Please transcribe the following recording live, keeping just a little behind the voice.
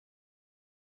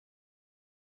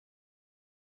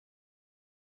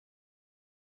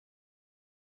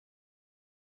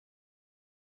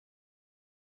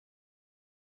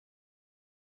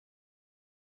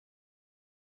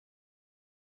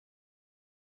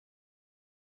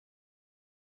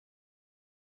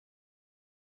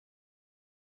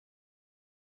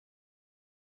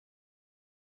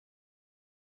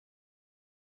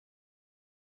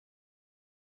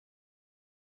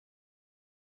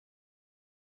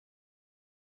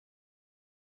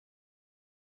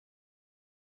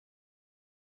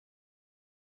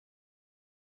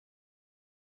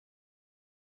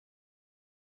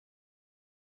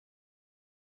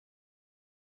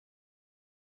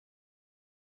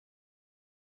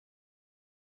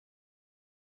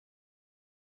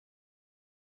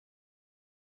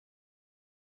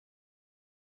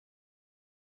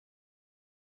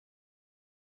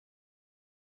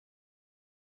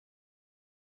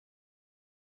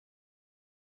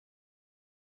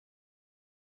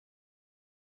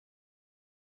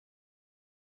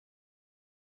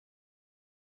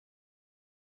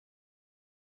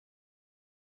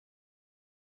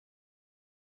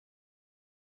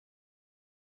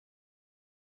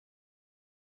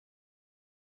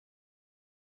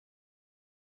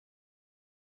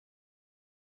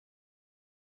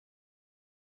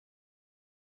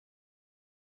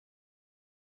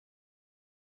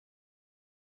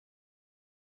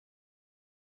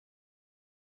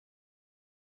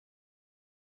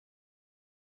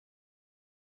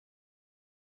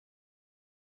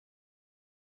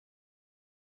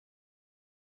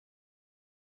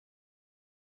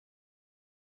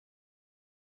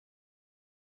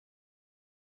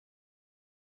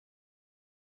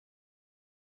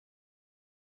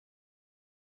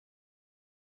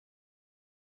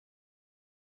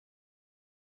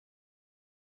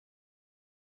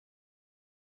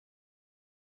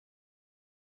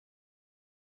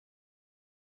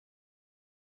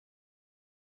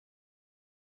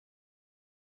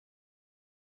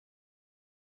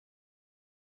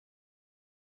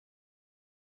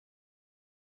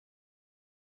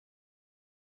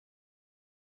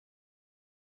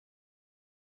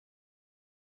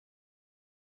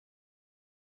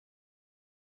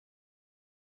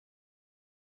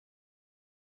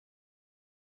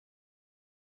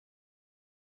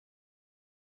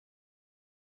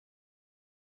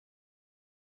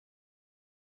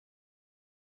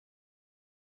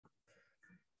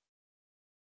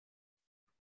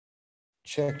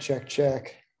Check, check,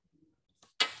 check.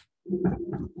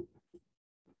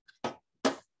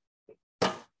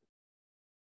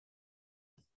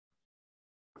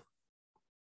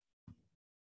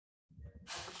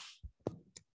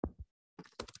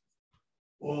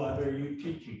 What are you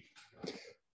teaching?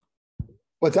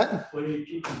 What's that? What are you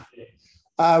teaching today?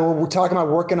 We're talking about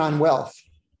working on wealth.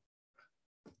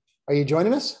 Are you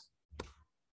joining us?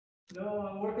 No,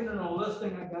 I'm working on a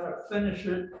listing. I gotta finish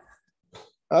it.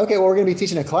 Okay, well, we're going to be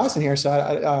teaching a class in here,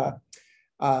 so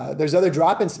there's other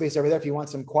drop-in space over there if you want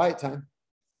some quiet time.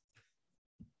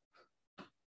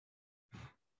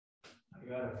 I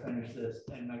gotta finish this,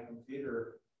 and my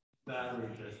computer battery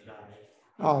just died.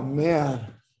 Oh man.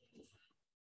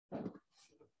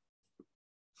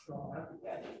 So I'll have to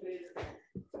catch it later.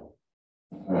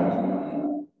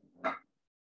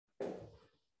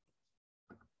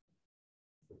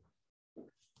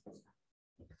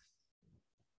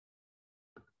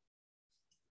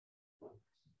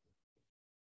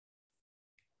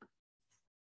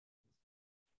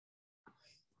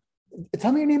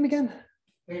 Tell me your name again.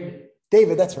 David.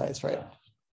 David, that's right. That's right.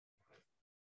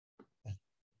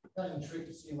 I'm intrigued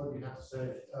to see what you have to say.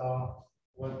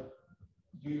 What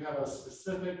do you have a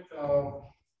specific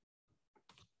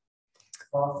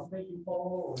philosophy you follow,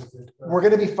 or is it? We're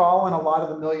going to be following a lot of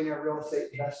the millionaire real estate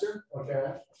investor.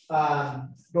 Okay. But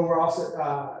we're also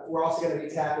going to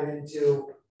be tapping into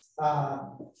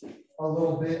a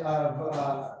little bit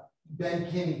of Ben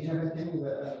Kinney. Do you know Ben Kinney,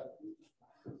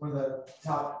 one of the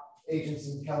top agents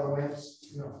in Keller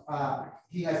Williams? No.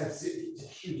 He has a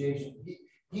huge agent.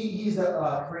 He's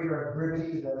the creator of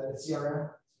Brivity, the CRM.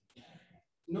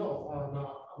 No,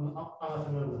 I'm not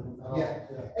familiar with him at all. Yeah.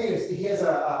 Anyways, he has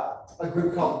a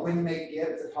group called Win, Make, Give.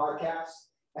 It's a podcast,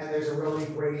 and there's a really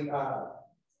great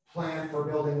plan for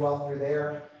building wealth through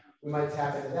there. We might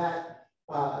tap into that.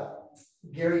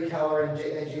 Gary Keller and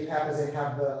Jay Papazian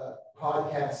have the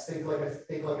podcast Think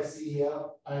Like a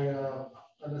CEO.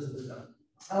 I listened to them.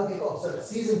 Okay, cool. So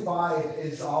season 5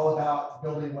 is all about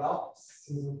building wealth.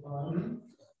 Season 5. Mm-hmm.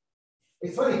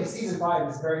 It's funny because season 5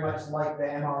 is very much like the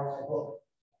MRI book.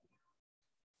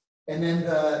 And then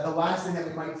the last thing that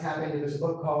we might tap into, there's a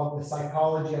book called The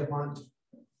Psychology of Money.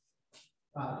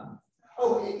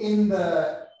 In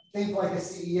the Think Like a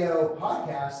CEO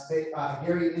podcast,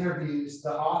 Gary interviews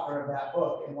the author of that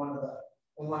book in one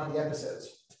of the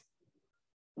episodes.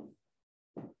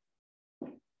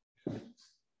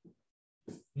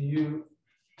 Do you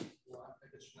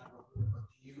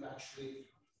actually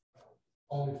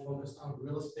only focus on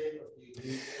real estate, or do you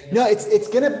do No, it's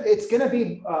gonna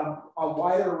be a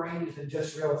wider range than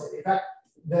just real estate. In fact,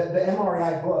 the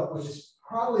MREI book, which is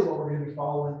probably what we're going to be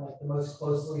following like the most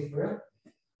closely through.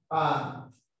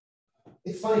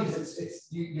 It's funny because it's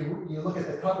you look at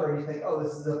the cover and you think, oh,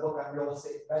 this is a book on real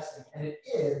estate investing, and it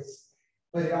is,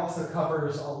 but it also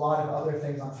covers a lot of other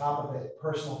things on top of it: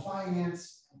 personal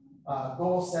finance,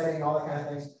 goal setting, all that kind of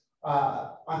things.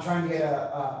 I'm trying to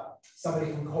get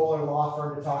somebody from Kohler Law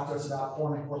Firm to talk to us about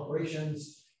forming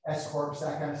corporations, S corps,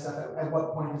 that kind of stuff. At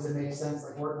what point does it make sense?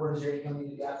 Like, where does your income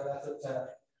need to be at for that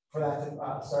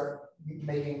to start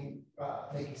making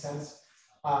sense?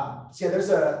 So yeah, there's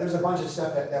a bunch of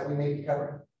stuff that we may be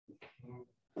covering.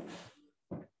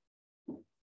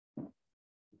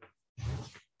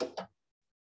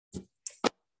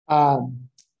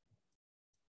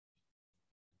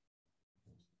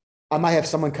 I might have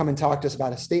someone come and talk to us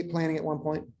about estate planning at one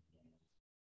point.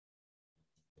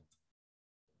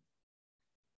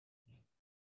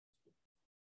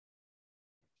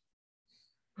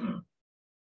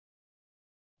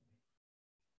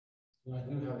 I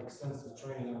do have extensive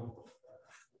training on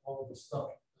all of the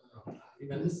stuff,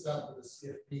 even this stuff with the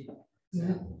CFP.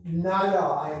 No,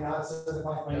 I am not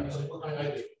certified financial. I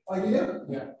did. Oh, you did?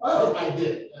 Yeah. Oh, I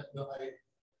did. No,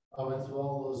 I went through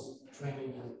all those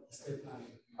training and estate planning.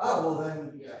 Oh, well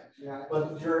then, yeah.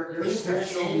 But your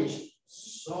experience changed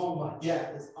so much.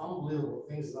 Yeah, it's unbelievable.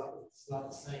 It's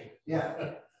not the same.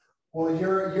 Yeah. Well,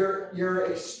 your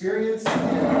experience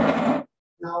and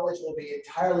knowledge will be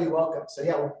entirely welcome. So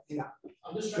yeah,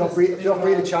 I'm just feel free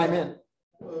to chime in.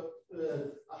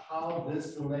 How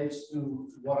this relates to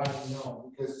what I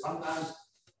know, because sometimes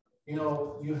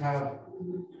you have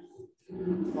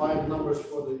 5 numbers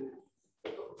for the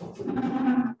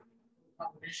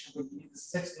combination would be the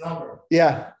 6th number.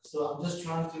 Yeah. So I'm just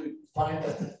trying to find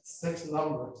that 6th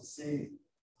number to see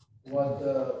what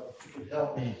could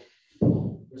help me.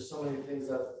 There's so many things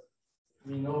that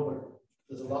we know, but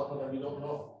there's a lot more that we don't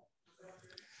know.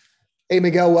 Hey,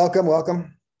 Miguel, welcome.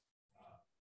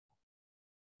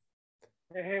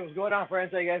 Hey, what's going on,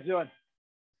 friends? How you guys doing?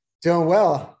 Doing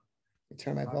well. Let me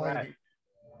turn my volume. Right.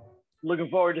 looking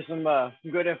forward to some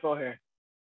good info here.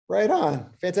 Right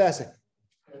on. Fantastic.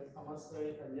 And I must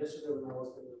say, yesterday when I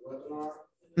was in the webinar,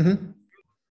 Mhm.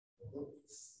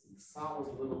 the sound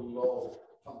was a little low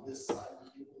on this side.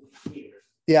 You could hear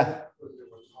Yeah. what they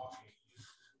were talking.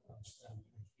 Understand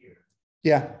here.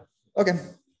 Yeah. Okay.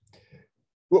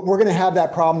 We're going to have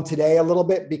that problem today a little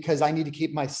bit because I need to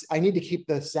keep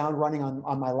the sound running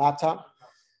on my laptop.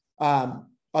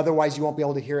 Otherwise, you won't be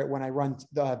able to hear it when I run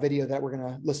the video that we're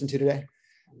going to listen to today.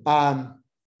 All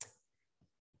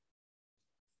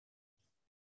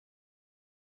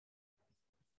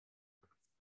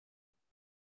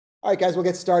right, guys, we'll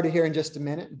get started here in just a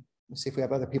minute. Let's see if we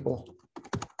have other people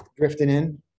drifting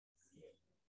in.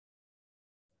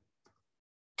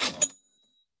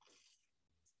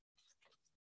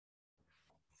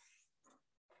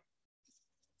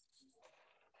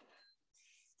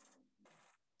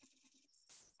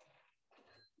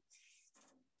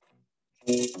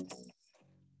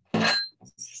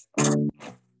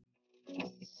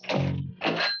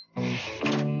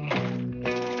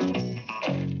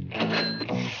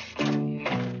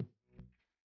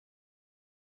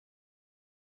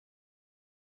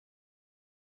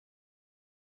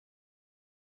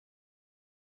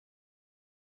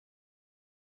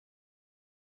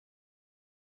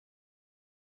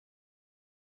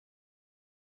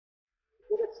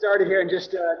 We'll get started here in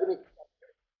just give me.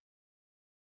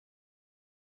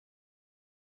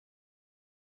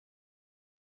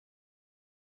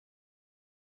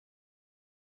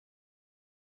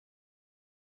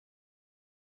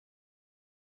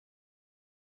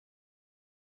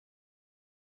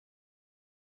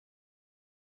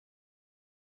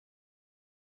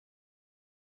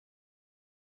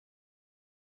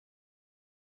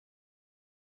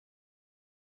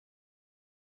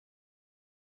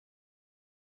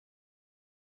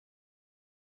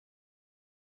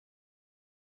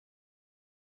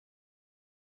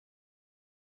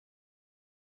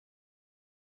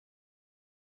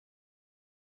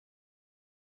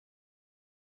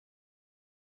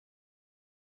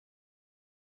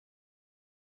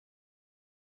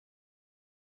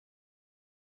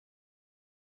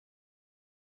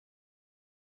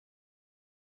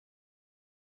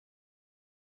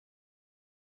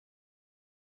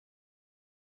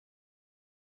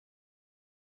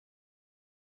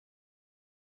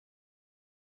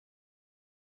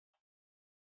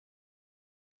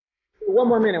 One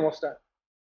more minute, we'll start.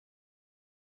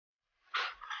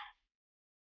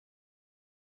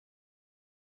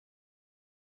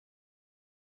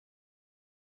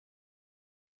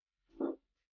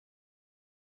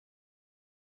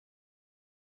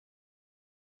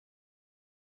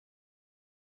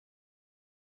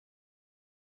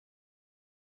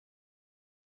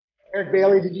 Eric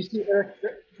Bailey, did you see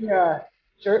Max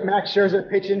Scherzer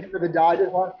pitching for the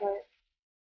Dodgers last night?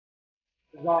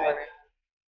 Bizarre.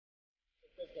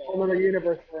 Whole other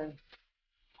universe for him.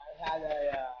 I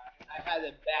had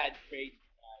a bad trade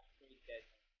deadline.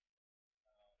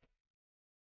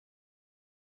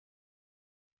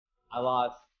 I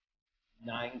lost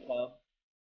 9 Cubs.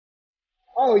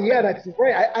 Oh yeah, that's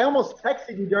great. I almost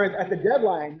texted you at the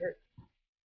deadline.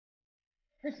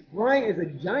 Chris Bryant is a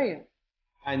giant.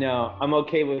 I know. I'm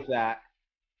okay with that.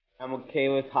 I'm okay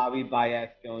with Javi Baez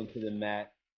going to the Mets.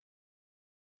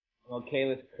 I'm okay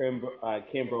with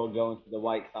Kimbrel going to the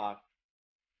White Sox.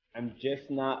 I'm just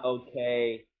not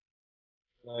okay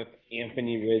with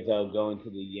Anthony Rizzo going to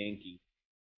the Yankees.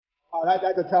 Oh,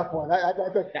 that's a tough one.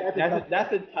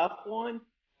 That's a tough one.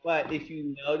 But if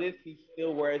you notice, he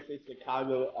still wears his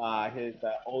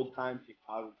old-time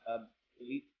Chicago Cubs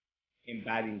cleats and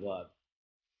batting gloves.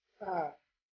 Love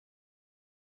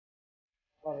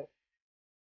it.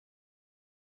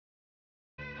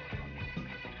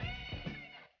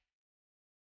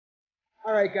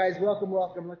 All right, guys, welcome.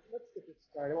 Let's get this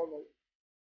started.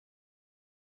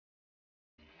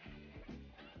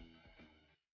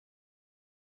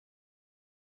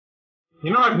 You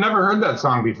know, I've never heard that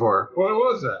song before. What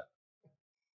was that?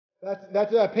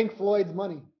 That's Pink Floyd's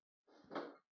Money.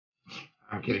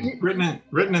 I'm kidding. Written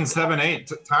in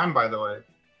 7/8 time, by the way.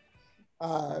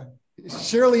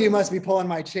 Surely you must be pulling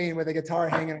my chain with a guitar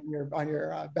hanging on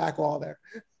your back wall there.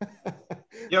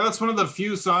 Yeah, that's one of the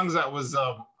few songs that was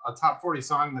a top 40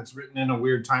 song that's written in a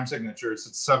weird time signature. It's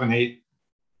 7/8.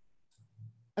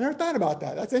 I never thought about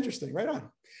that. That's interesting. Right on.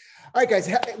 All right, guys,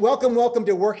 welcome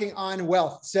to Working on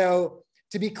Wealth. So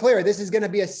to be clear, this is going to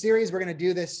be a series. We're going to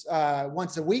do this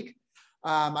once a week.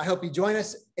 I hope you join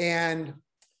us. And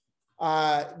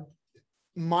I've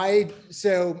been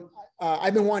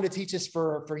wanting to teach this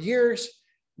for years.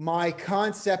 My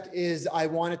concept is I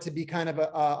want it to be kind of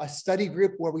a study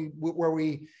group where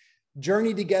we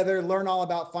journey together, learn all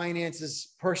about finances,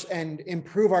 and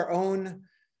improve our own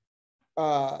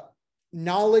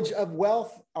knowledge of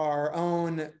wealth, our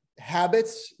own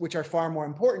habits, which are far more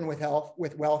important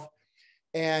with wealth.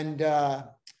 And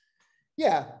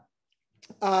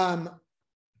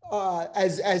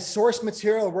as source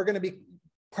material, we're going to be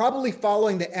probably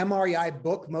following the MREI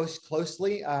book most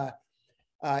closely.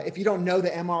 If you don't know the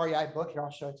MREI book, here,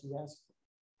 I'll show it to you guys.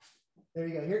 There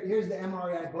you go. Here's the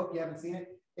MREI book. You haven't seen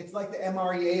it. It's like the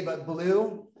MREA, but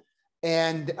blue.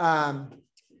 And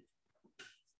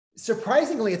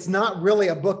surprisingly, it's not really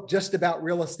a book just about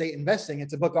real estate investing.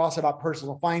 It's a book also about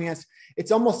personal finance.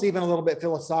 It's almost even a little bit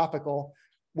philosophical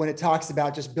when it talks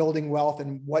about just building wealth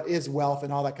and what is wealth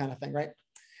and all that kind of thing, right?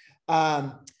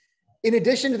 In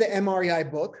addition to the MREI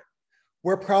book,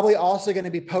 we're probably also going to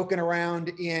be poking around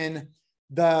in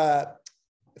the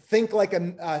Think Like a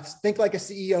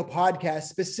CEO podcast,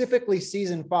 specifically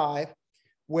season 5,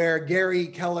 where Gary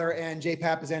Keller and Jay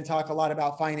Papasan talk a lot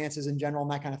about finances in general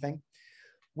and that kind of thing.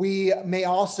 We may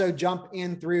also jump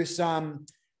in through some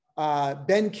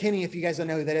Ben Kinney, if you guys don't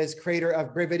know who that is, creator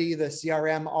of Brivity, the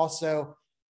CRM, also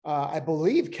I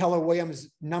believe Keller Williams'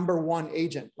 #1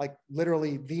 agent, like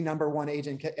literally the #1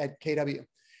 agent at KW.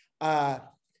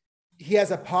 He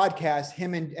has a podcast,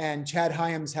 him and Chad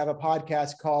Hyams have a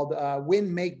podcast called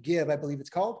Win, Make, Give, I believe it's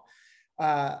called.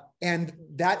 And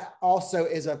that also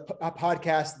is a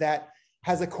podcast that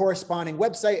has a corresponding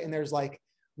website, and there's like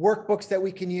workbooks that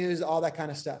we can use, all that kind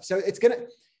of stuff. So it's going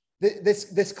to,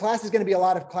 this class is going to be a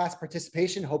lot of class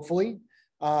participation, hopefully.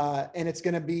 And it's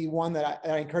going to be one that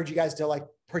I encourage you guys to like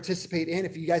participate in.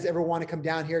 If you guys ever want to come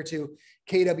down here to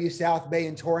KW South Bay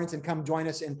in Torrance and come join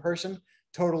us in person,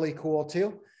 totally cool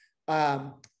too.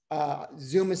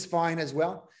 Zoom is fine as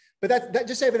well. But that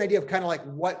just to have an idea of kind of like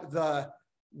what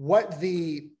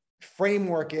the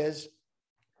framework is.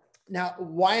 Now,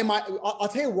 I'll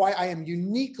tell you why I am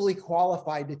uniquely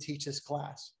qualified to teach this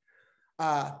class.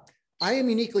 I am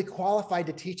uniquely qualified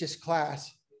to teach this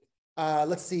class.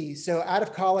 Let's see. So out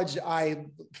of college, I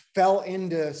fell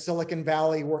into Silicon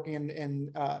Valley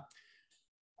working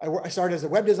I started as a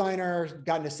web designer,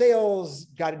 got into sales,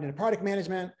 got into product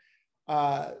management,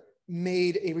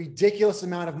 made a ridiculous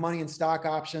amount of money in stock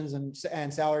options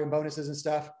and salary and bonuses and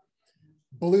stuff.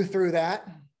 Blew through that.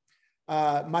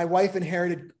 My wife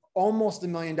inherited almost $1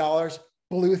 million,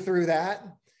 blew through that.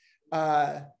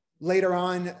 Later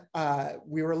on,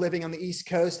 we were living on the East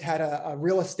Coast, had a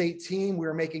real estate team. We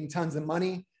were making tons of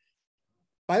money.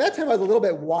 By that time, I was a little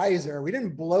bit wiser. We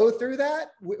didn't blow through that.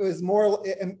 It was more,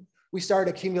 we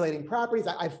started accumulating properties.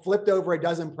 I flipped over a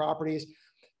dozen properties.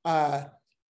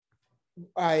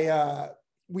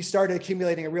 We started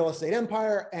accumulating a real estate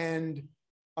empire. And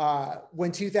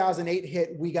when 2008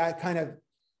 hit, we got kind of,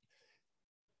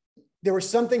 there was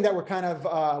something that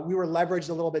we were leveraged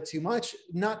a little bit too much.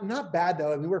 Not bad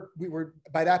though. We were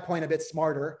by that point a bit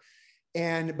smarter,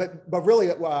 but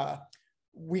really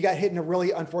we got hit in a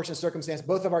really unfortunate circumstance.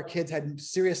 Both of our kids had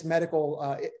serious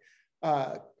medical,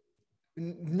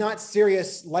 not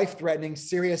serious life-threatening,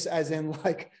 serious as in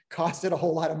like costed a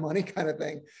whole lot of money kind of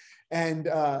thing. And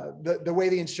the way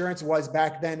the insurance was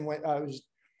back then, when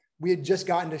we had just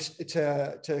gotten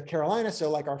to Carolina, so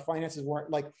like our finances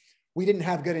weren't like. We didn't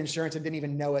have good insurance and didn't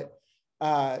even know it.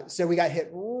 So we got hit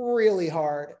really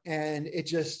hard and it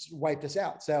just wiped us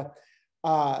out. So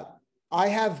I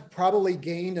have probably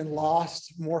gained and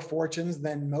lost more fortunes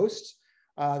than most.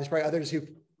 There's probably others who,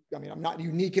 I mean, I'm not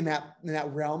unique in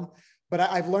that realm, but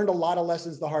I've learned a lot of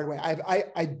lessons the hard way.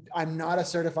 I'm not a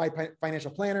certified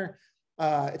financial planner.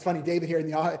 It's funny, David here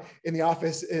in the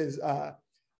office is, I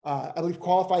believe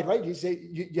qualified, right? You say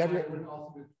you have your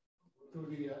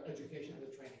through the education and the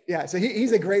training. Yeah, so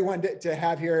he's a great one to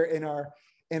have here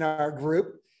in our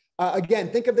group. Again,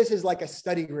 think of this as like a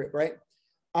study group, right?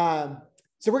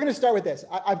 So we're going to start with this.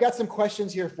 I've got some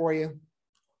questions here for you.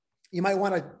 You might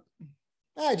want to,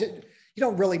 you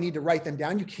don't really need to write them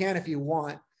down. You can if you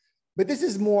want, but this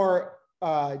is more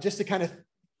just to kind of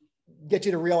get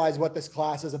you to realize what this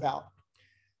class is about.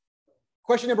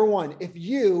 Question number 1, if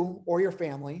you or your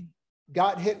family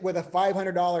got hit with a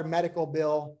 $500 medical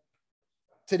bill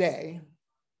today,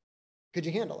 could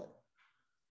you handle it?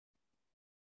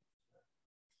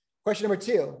 Question number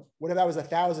 2, what if that was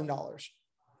 $1,000?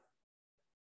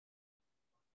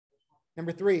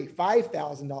 Number 3,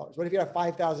 $5,000. What if you had a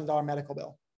 $5,000 medical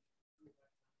bill?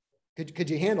 Could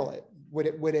you handle it?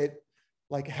 Would it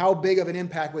like how big of an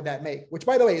impact would that make? Which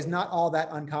by the way, is not all that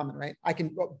uncommon, right? I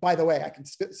can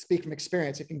speak from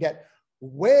experience. It can get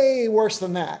way worse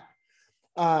than that.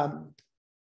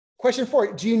 Question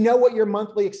 4, do you know what your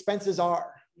monthly expenses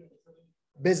are?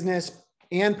 Business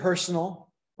and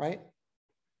personal, right?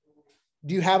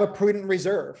 Do you have a prudent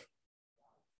reserve?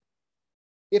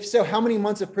 If so, how many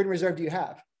months of prudent reserve do you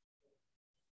have?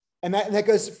 And that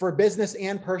goes for business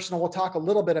and personal. We'll talk a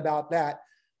little bit about that.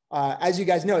 As you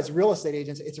guys know, as real estate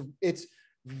agents, it's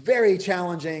very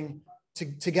challenging to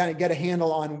get a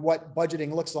handle on what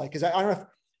budgeting looks like. Because I don't know if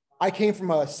I came from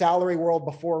a salary world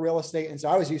before real estate. And so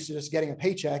I was used to just getting a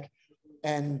paycheck,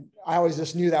 and I always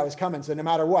just knew that was coming. So no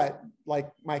matter what,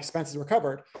 like my expenses were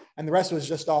covered, and the rest was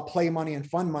just all play money and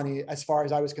fun money as far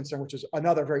as I was concerned, which was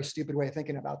another very stupid way of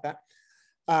thinking about that.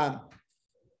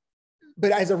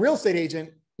 But as a real estate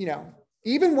agent, you know,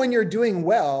 even when you're doing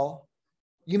well,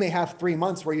 you may have 3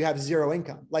 months where you have zero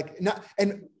income. That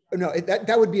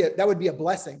would be a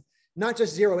blessing. Not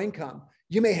just zero income.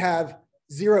 You may have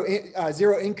zero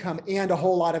income and a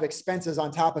whole lot of expenses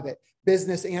on top of it,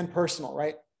 business and personal,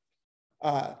 right?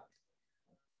 And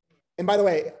by the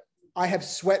way, I have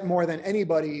sweat more than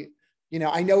anybody. You know,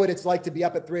 I know what it's like to be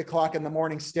up at 3 o'clock in the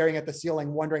morning, staring at the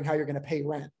ceiling, wondering how you're going to pay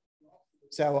rent.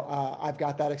 So I've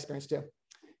got that experience too.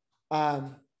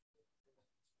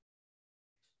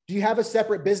 Do you have a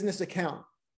separate business account?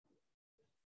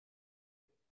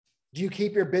 Do you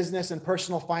keep your business and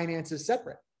personal finances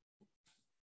separate?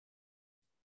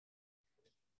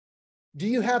 Do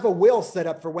you have a will set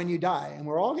up for when you die? And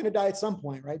we're all going to die at some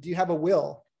point, right? Do you have a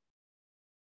will?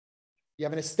 Do you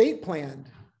have an estate planned?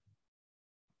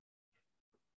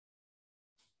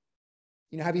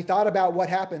 You know, have you thought about what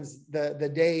happens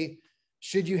the day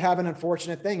should you have an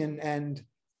unfortunate thing and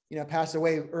you know, pass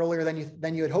away earlier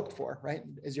than you had hoped for, right?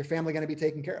 Is your family going to be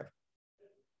taken care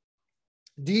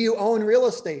of? Do you own real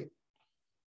estate?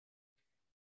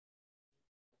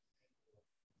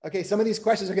 Okay, some of these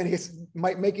questions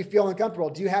might make you feel uncomfortable.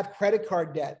 Do you have credit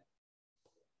card debt?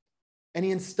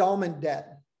 Any installment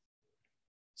debt?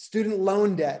 Student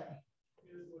loan debt?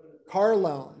 Car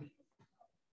loan?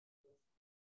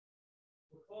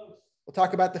 We'll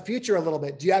talk about the future a little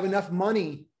bit. Do you have enough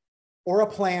money or a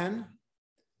plan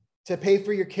to pay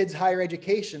for your kids' higher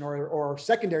education or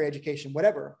secondary education,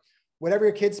 whatever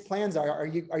your kids' plans are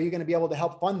you going to be able to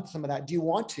help fund some of that? Do you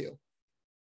want to?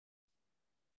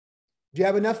 Do you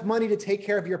have enough money to take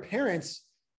care of your parents,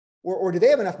 or do they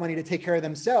have enough money to take care of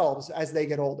themselves as they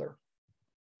get older?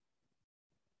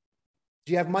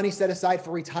 Do you have money set aside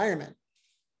for retirement?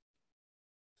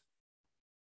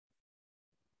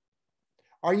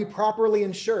 Are you properly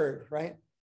insured, right? And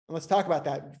let's talk about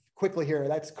that quickly here.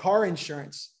 That's car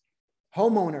insurance,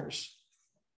 homeowners,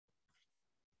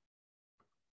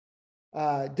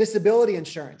 disability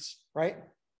insurance, right?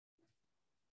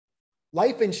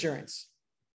 Life insurance.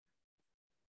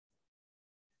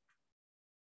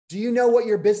 Do you know what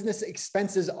your business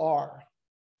expenses are?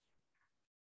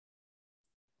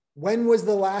 When was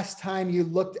the last time you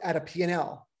looked at a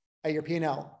P&L, at your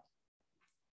P&L?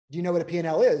 Do you know what a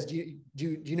P&L is? Do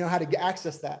you know how to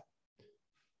access that?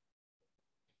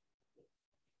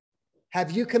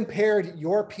 Have you compared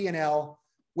your P&L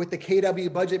with the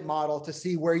KW budget model to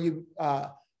see where you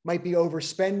might be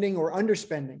overspending or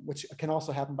underspending, which can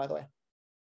also happen, by the way?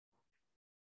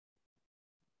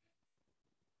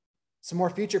 Some more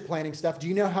future planning stuff. Do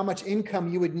you know how much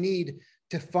income you would need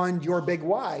to fund your big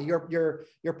why,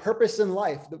 your purpose in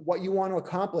life, what you want to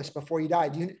accomplish before you die?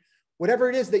 Whatever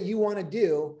it is that you want to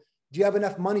do you have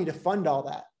enough money to fund all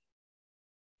that?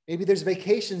 Maybe there's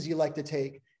vacations you'd like to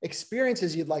take,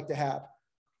 experiences you'd like to have,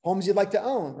 homes you'd like to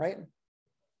own, right?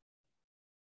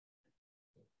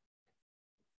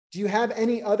 Do you have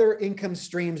any other income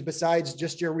streams besides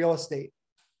just your real estate?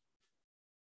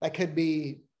 That could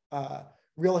be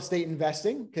real estate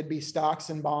investing, could be stocks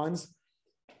and bonds,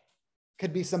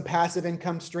 could be some passive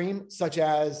income stream, such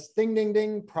as ding, ding,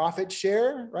 ding, profit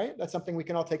share, right? That's something we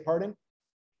can all take part in.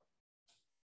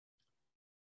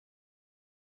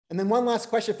 And then one last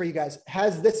question for you guys.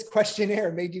 Has this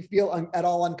questionnaire made you feel at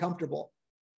all uncomfortable?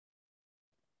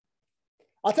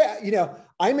 I'll tell you,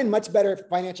 I'm in much better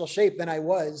financial shape than I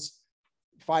was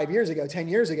 5 years ago, 10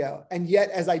 years ago. And yet,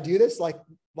 as I do this, like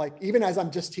even as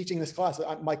I'm just teaching this class,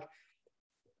 I'm like,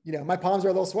 my palms are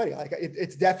a little sweaty. Like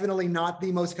it's definitely not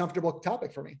the most comfortable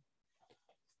topic for me.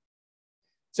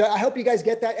 So I hope you guys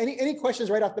get that. Any questions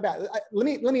right off the bat?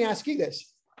 Let me ask you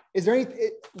this. Is there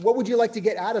what would you like to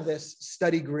get out of this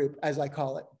study group, as I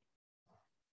call it?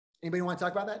 Anybody want to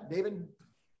talk about that? David?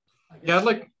 Yeah,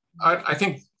 I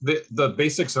think the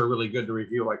basics are really good to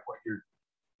review, like what you're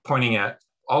pointing at.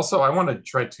 Also, I want to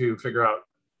try to figure out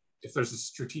if there's a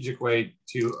strategic way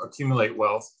to accumulate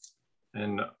wealth.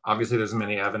 And obviously there's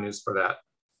many avenues for that,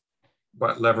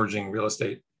 but leveraging real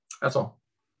estate, that's all.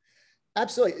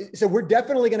 Absolutely. So we're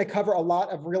definitely going to cover a lot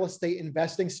of real estate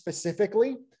investing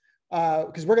specifically.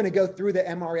 because we're going to go through the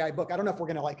MREI book. I don't know if we're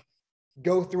going to like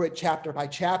go through it chapter by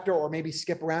chapter or maybe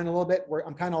skip around a little bit.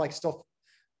 I'm kind of like still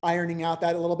ironing out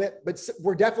that a little bit, but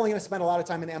we're definitely going to spend a lot of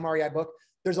time in the MREI book.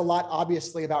 There's a lot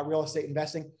obviously about real estate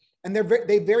investing, and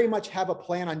they very much have a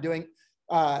plan on doing,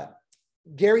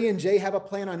 Gary and Jay have a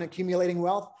plan on accumulating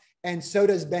wealth, and so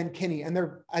does Ben Kinney. And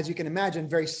they're, as you can imagine,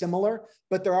 very similar,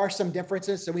 but there are some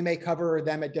differences. So we may cover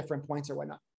them at different points or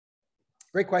whatnot.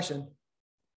 Great question.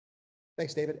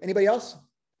 Thanks, David. Anybody else?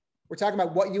 We're talking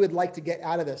about what you would like to get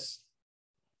out of this.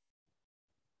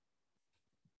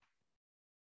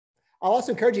 I'll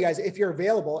also encourage you guys, if you're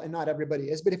available, and not everybody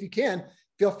is, but if you can,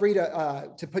 feel free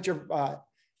to put your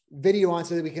video on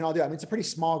so that we can all do it. I mean, it's a pretty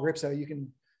small group, so you can,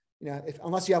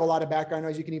 unless you have a lot of background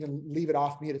noise, you can even leave it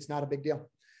off mute. It's not a big deal.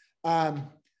 All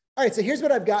right, so here's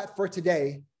what I've got for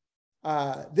today.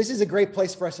 This is a great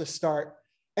place for us to start.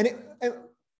 And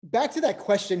back to that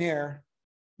questionnaire,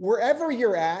 wherever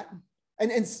you're at,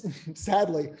 and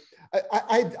sadly,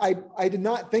 I did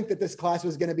not think that this class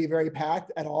was going to be very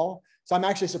packed at all. So I'm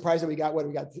actually surprised that we got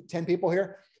 10 people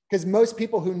here, because most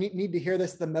people who need to hear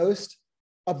this the most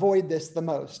avoid this the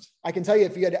most. I can tell you,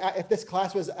 if this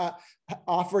class was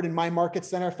offered in my market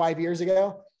center 5 years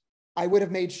ago, I would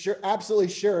have made absolutely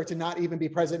sure to not even be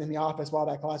present in the office while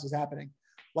that class was happening.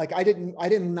 Like I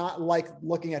did not like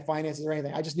looking at finances or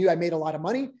anything. I just knew I made a lot of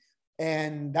money,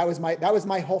 and that was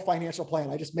my whole financial plan.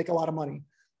 I just make a lot of money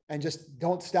and just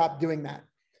don't stop doing that.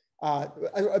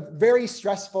 A very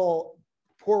stressful,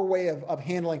 poor way of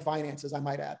handling finances, I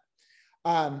might add.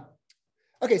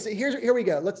 Okay, so here we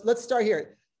go. Let's start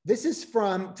here. This is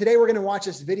from today. We're going to watch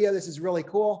this video. This is really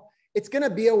cool. It's going to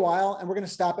be a while, and we're going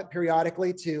to stop it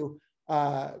periodically to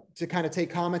kind of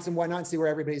take comments and whatnot and see where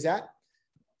everybody's at.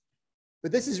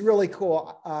 But this is really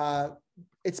cool.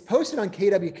 It's posted on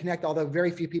KW Connect, although very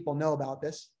few people know about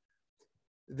this.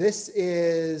 This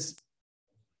is,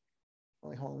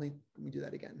 hold on, let me do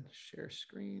that again. Share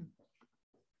screen.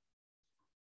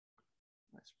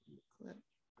 Let's click.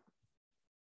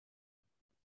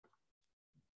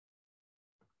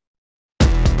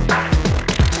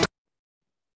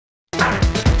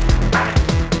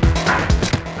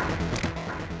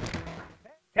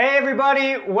 Hey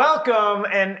everybody, welcome.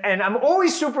 And I'm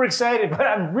always super excited, but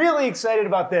I'm really excited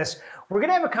about this. We're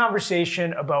gonna have a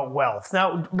conversation about wealth.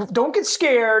 Now, don't get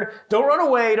scared, don't run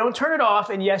away, don't turn it off,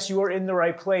 and yes, you are in the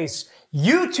right place.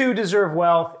 You too deserve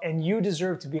wealth, and you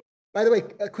deserve to be By the way,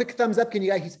 a quick thumbs up. Can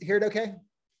you guys hear it okay?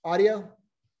 Audio?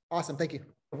 Awesome, thank you.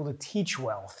 able to teach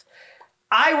wealth.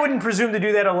 I wouldn't presume to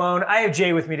do that alone. I have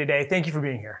Jay with me today. Thank you for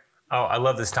being here. Oh, I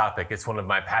love this topic. It's one of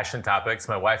my passion topics.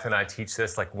 My wife and I teach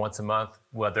this like once a month,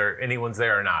 whether anyone's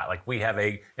there or not. Like we have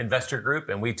a investor group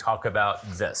and we talk about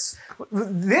this.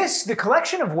 The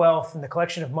collection of wealth and the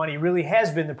collection of money really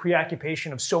has been the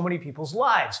preoccupation of so many people's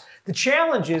lives. The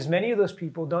challenge is many of those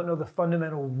people don't know the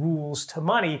fundamental rules to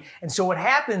money. And so what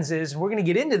happens is, and we're going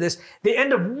to get into this, they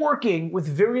end up working with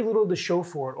very little to show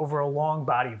for it over a long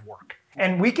body of work.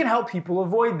 And we can help people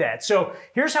avoid that. So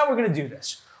here's how we're going to do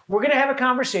this. We're going to have a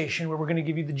conversation where we're going to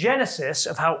give you the genesis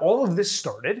of how all of this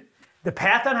started, the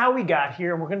path on how we got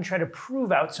here, and we're going to try to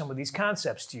prove out some of these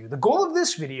concepts to you. The goal of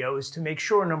this video is to make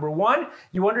sure, number one,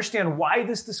 you understand why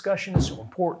this discussion is so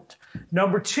important.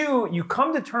 Number two, you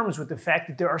come to terms with the fact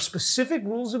that there are specific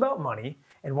rules about money,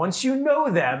 and once you know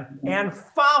them and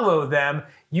follow them,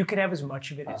 you can have as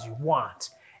much of it as you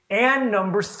want. And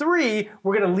number three,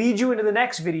 we're going to lead you into the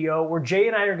next video where Jay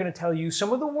and I are going to tell you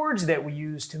some of the words that we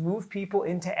use to move people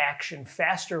into action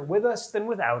faster with us than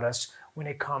without us when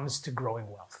it comes to growing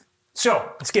wealth.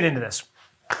 So let's get into this.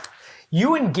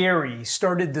 You and Gary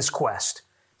started this quest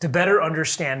to better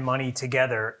understand money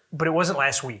together, but it wasn't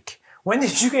last week. When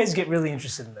did you guys get really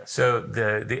interested in this? So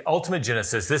the ultimate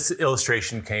genesis, this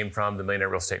illustration came from the Millionaire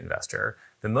Real Estate Investor.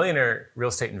 The Millionaire Real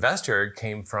Estate Investor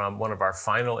came from one of our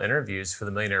final interviews for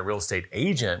the Millionaire Real Estate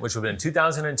Agent, which would have been in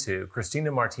 2002,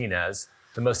 Christina Martinez,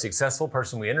 the most successful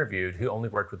person we interviewed who only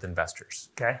worked with investors.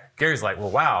 Okay. Gary's like,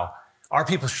 well, wow, our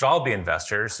people should all be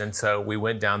investors. And so we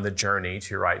went down the journey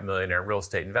to write Millionaire Real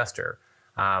Estate Investor.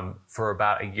 For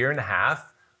about a year and a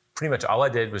half, pretty much all I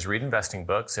did was read investing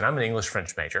books, and I'm an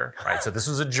English-French major, right? So this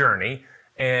was a journey,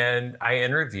 and I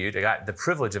got the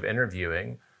privilege of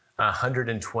interviewing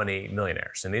 120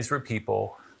 millionaires. And these were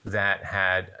people that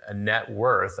had a net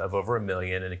worth of over $1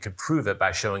 million, and it could prove it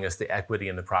by showing us the equity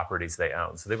in the properties they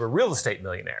own. So they were real estate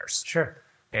millionaires. Sure.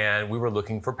 And we were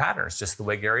looking for patterns, just the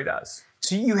way Gary does.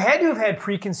 So you had to have had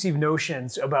preconceived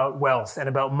notions about wealth and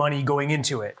about money going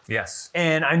into it. Yes.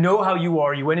 And I know how you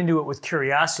are. You went into it with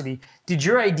curiosity. Did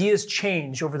your ideas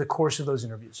change over the course of those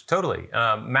interviews? Totally,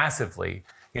 massively.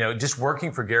 Just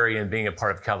working for Gary and being a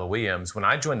part of Keller Williams, when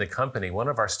I joined the company, one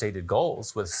of our stated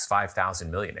goals was 5,000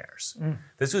 millionaires.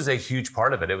 This was a huge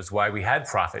part of it. It was why we had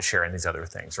profit share and these other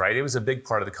things, right? It was a big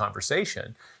part of the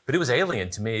conversation, but it was alien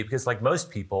to me because like most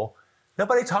people,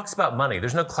 nobody talks about money.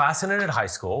 There's no class in it at high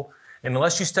school. And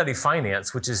unless you study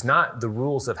finance, which is not the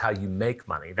rules of how you make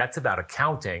money, that's about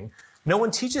accounting, no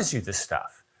one teaches you this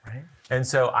stuff. Right. And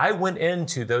so I went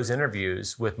into those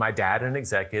interviews with my dad, an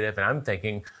executive, and I'm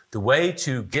thinking the way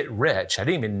to get rich, I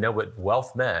didn't even know what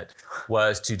wealth meant,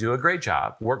 was to do a great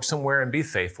job, work somewhere and be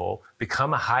faithful,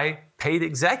 become a high paid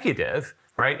executive,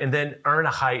 right? And then earn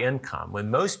a high income. When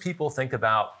most people think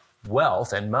about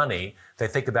wealth and money, they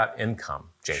think about income,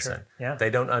 Jason. Sure. Yeah.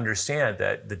 They don't understand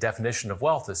that the definition of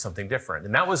wealth is something different.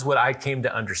 And that was what I came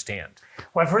to understand.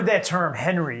 Well, I've heard that term,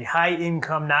 Henry, high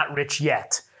income, not rich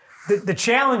yet. The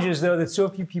challenge is, though, that so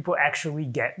few people actually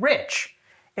get rich.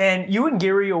 And you and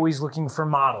Gary are always looking for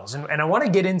models. And I want to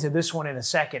get into this one in a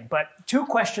second, but two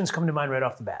questions come to mind right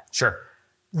off the bat. Sure.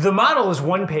 The model is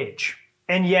one page,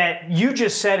 and yet you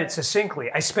just said it succinctly.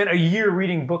 I spent a year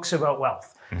reading books about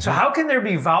wealth. So how can there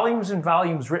be volumes and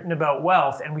volumes written about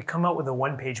wealth and we come up with a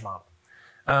one-page model?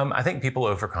 I think people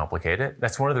overcomplicate it.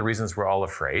 That's one of the reasons we're all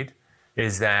afraid,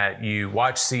 is that you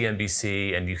watch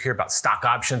CNBC and you hear about stock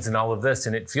options and all of this,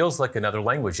 and it feels like another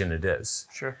language, and it is.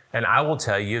 Sure. And I will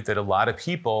tell you that a lot of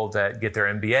people that get their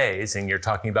MBAs, and you're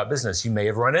talking about business, you may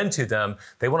have run into them,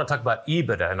 they want to talk about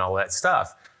EBITDA and all that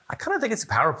stuff. I kind of think it's a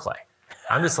power play.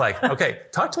 I'm just like, okay,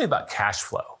 talk to me about cash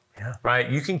flow. Yeah. Right?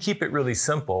 You can keep it really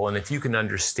simple. And if you can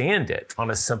understand it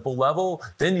on a simple level,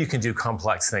 then you can do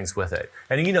complex things with it.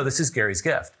 And this is Gary's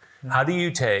gift. How do you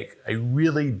take a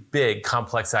really big,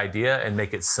 complex idea and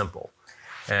make it simple?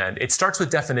 And it starts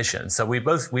with definition. So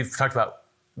we've talked about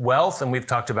wealth and we've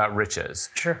talked about riches.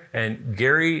 Sure. And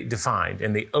Gary defined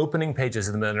in the opening pages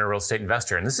of the Millionaire Real Estate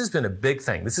Investor, and this has been a big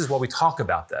thing. This is why we talk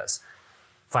about this.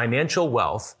 Financial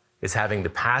wealth is having the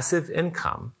passive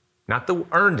income, not the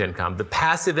earned income, the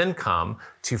passive income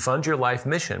to fund your life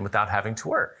mission without having to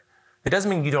work. It doesn't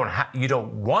mean you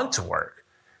don't want to work,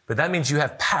 but that means you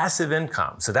have passive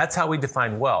income. So that's how we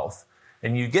define wealth.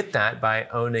 And you get that by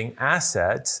owning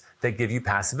assets that give you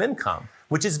passive income,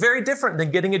 which is very different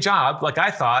than getting a job, like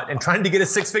I thought, and trying to get a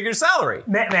six-figure salary.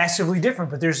 Massively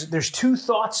different, but there's two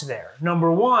thoughts there.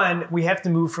 Number one, we have to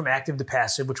move from active to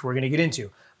passive, which we're going to get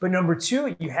into. But number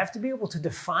two, you have to be able to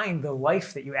define the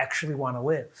life that you actually want to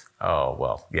live. Oh,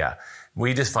 well, yeah.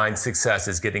 We define success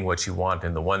as getting what you want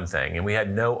in the one thing. And we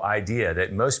had no idea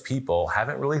that most people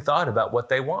haven't really thought about what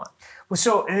they want. Well,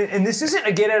 so, and this isn't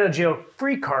a get out of jail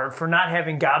free card for not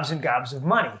having gobs and gobs of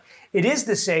money. It is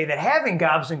to say that having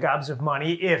gobs and gobs of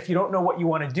money, if you don't know what you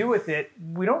want to do with it,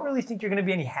 we don't really think you're going to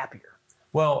be any happier.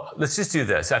 Well, let's just do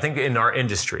this. I think in our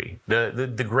industry,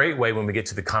 the great way when we get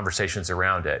to the conversations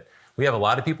around it, we have a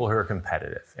lot of people who are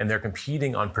competitive and they're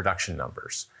competing on production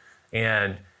numbers.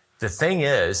 And the thing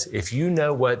is, if you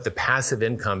know what the passive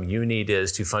income you need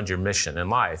is to fund your mission in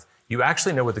life, you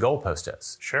actually know what the goalpost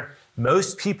is. Sure.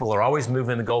 Most people are always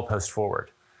moving the goalpost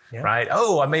forward, right?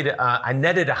 Oh, I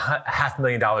netted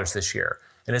 $500,000 this year.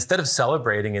 And instead of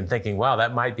celebrating and thinking, wow,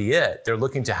 that might be it, they're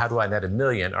looking to how do I net $1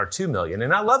 million or $2 million?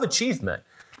 And I love achievement,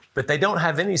 but they don't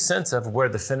have any sense of where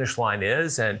the finish line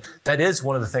is. And that is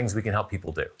one of the things we can help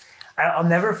people do. I'll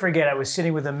never forget, I was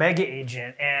sitting with a mega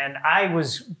agent and I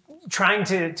was trying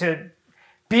to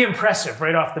be impressive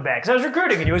right off the bat because I was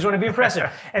recruiting and you always want to be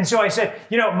impressive. And so I said,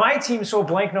 my team sold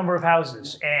blank number of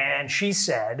houses. And she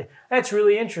said, that's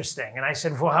really interesting. And I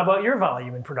said, well, how about your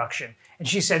volume in production? And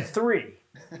she said 3.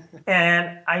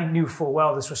 And I knew full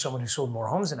well this was someone who sold more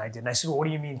homes than I did. And I said, well, what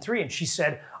do you mean 3? And she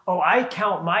said, oh, I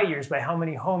count my years by how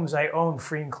many homes I own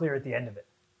free and clear at the end of it.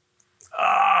 Oh,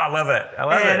 I love it. I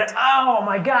love it. Oh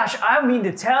my gosh, I mean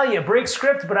to tell you, break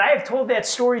script, but I have told that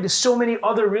story to so many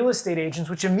other real estate agents,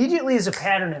 which immediately is a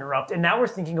pattern interrupt. And now we're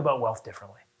thinking about wealth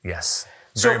differently. Yes,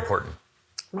 very important.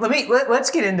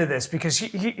 Let's get into this because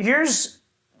here's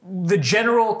the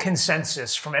general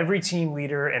consensus from every team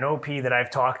leader and OP that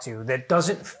I've talked to that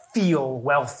doesn't feel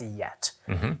wealthy yet.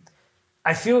 Mm-hmm.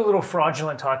 I feel a little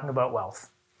fraudulent talking about wealth.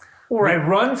 Or I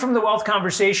run from the wealth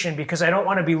conversation because I don't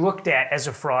want to be looked at as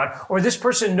a fraud. Or this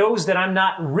person knows that I'm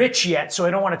not rich yet, so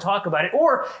I don't want to talk about it.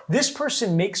 Or this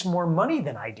person makes more money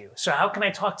than I do. So how can I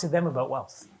talk to them about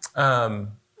wealth?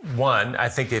 One, I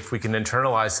think if we can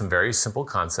internalize some very simple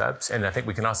concepts, and I think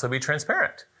we can also be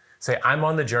transparent. Say, I'm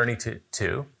on the journey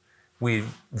to.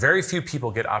 Very few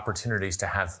people get opportunities to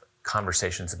have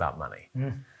conversations about money.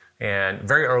 Mm. And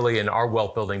very early in our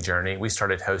wealth building journey, we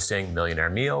started hosting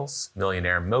millionaire meals,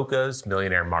 millionaire mochas,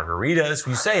 millionaire margaritas.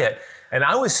 You say it. And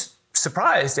I was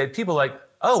surprised at people like,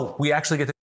 oh, we actually get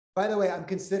to By the way, I'm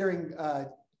considering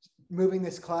moving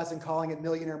this class and calling it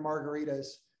Millionaire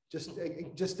Margaritas. Just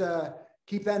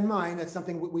keep that in mind. That's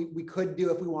something we could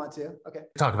do if we want to. Okay.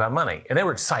 Talk about money, and they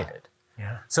were excited.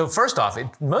 Yeah. So first off,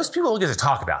 most people don't get to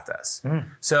talk about this.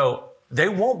 So they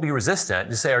won't be resistant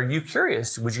to say, are you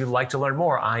curious? Would you like to learn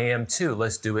more? I am too.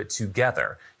 Let's do it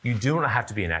together. You do not have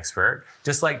to be an expert.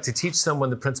 Just like to teach someone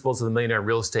the principles of the millionaire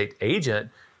real estate agent,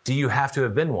 do you have to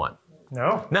have been one?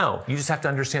 No. No, you just have to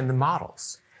understand the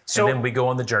models. So, and then we go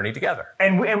on the journey together.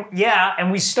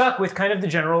 And we stuck with kind of the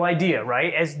general idea,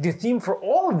 right? As the theme for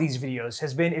all of these videos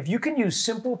has been, if you can use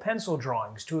simple pencil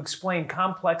drawings to explain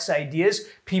complex ideas,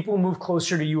 people move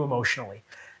closer to you emotionally.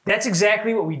 That's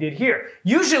exactly what we did here.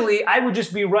 Usually, I would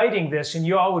just be writing this and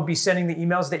you all would be sending the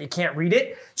emails that you can't read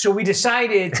it. So we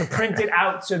decided to print it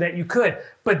out so that you could.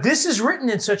 But this is written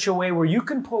in such a way where you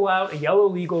can pull out a yellow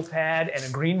legal pad and a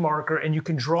green marker and you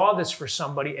can draw this for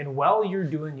somebody. And while you're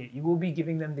doing it, you will be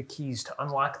giving them the keys to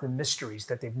unlock the mysteries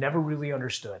that they've never really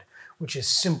understood, which is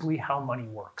simply how money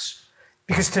works.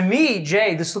 Because to me,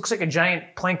 Jay, this looks like a giant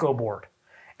Planko board.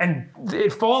 And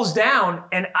it falls down.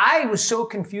 And I was so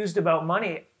confused about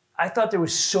money. I thought there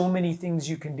was so many things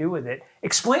you can do with it.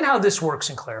 Explain how this works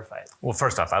and clarify it. Well,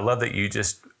 first off, I love that you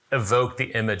just evoke the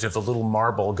image of the little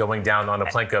marble going down on a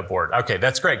Planko board. Okay,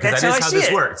 that's great, because that is how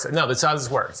this works. No, that's how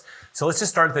this works. So let's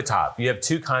just start at the top. You have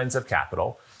two kinds of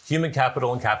capital, human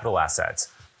capital and capital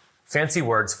assets. Fancy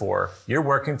words for you're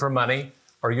working for money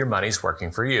or your money's working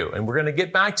for you. And we're going to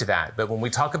get back to that. But when we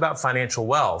talk about financial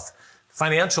wealth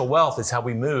is how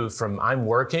we move from I'm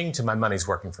working to my money's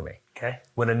working for me. Okay.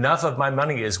 When enough of my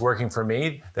money is working for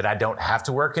me that I don't have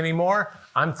to work anymore,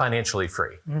 I'm financially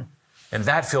free. And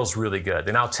that feels really good.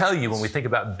 And I'll tell you, when we think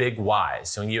about big whys,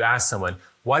 so when you ask someone,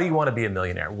 why do you want to be a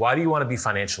millionaire? Why do you want to be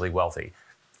financially wealthy?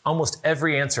 Almost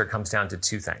every answer comes down to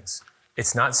two things.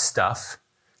 It's not stuff.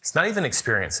 It's not even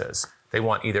experiences. They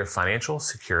want either financial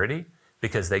security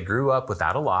because they grew up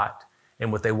without a lot,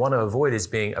 and what they want to avoid is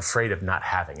being afraid of not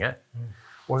having it,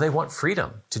 or they want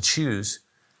freedom to choose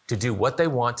to do what they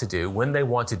want to do, when they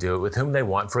want to do it, with whom they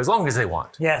want, for as long as they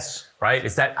want. Yes. Right?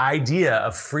 It's that idea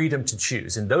of freedom to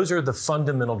choose. And those are the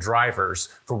fundamental drivers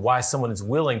for why someone is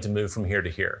willing to move from here to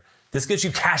here. This gives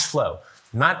you cash flow,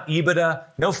 not EBITDA,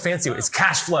 no fancy, it's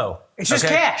cash flow. It's just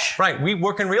cash. Right. We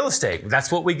work in real estate.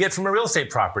 That's what we get from a real estate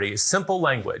property, simple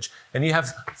language. And you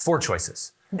have four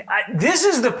choices. This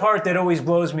is the part that always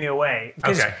blows me away.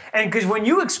 Because when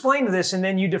you explained this and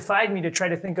then you defied me to try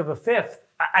to think of a fifth,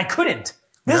 I couldn't.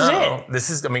 This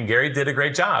is it. Gary did a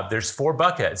great job. There's 4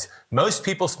 buckets. Most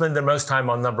people spend their most time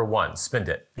on number 1, spend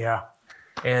it. Yeah.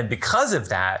 And because of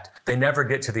that, they never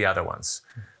get to the other ones.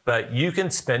 But you can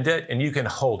spend it and you can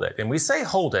hold it. And we say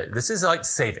hold it. This is like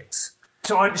savings.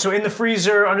 So in the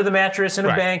freezer, under the mattress, in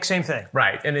a bank, same thing.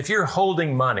 Right. And if you're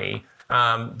holding money,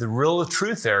 the real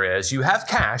truth there is you have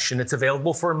cash and it's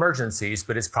available for emergencies,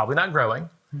 but it's probably not growing.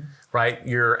 Right?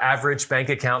 Your average bank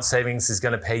account savings is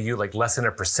going to pay you like less than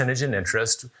a percentage in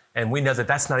interest. And we know that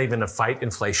that's not even to fight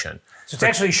inflation. So it's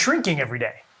actually shrinking every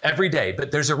day. Every day.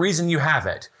 But there's a reason you have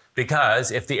it.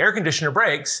 Because if the air conditioner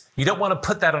breaks, you don't want to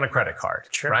put that on a credit card,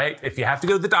 right? If you have to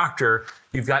go to the doctor,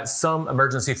 you've got some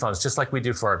emergency funds, just like we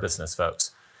do for our business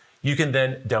folks. You can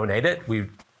then donate it.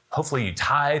 Hopefully you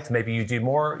tithe, maybe you do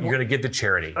more, you're going to give to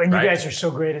charity. And you guys are so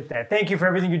great at that. Thank you for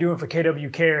everything you're doing for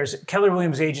KW Cares. Keller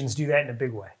Williams agents do that in a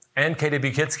big way. And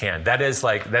KW Kids can. That is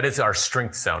our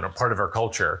strength zone, or part of our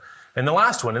culture. And the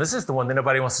last one, and this is the one that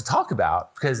nobody wants to talk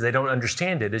about because they don't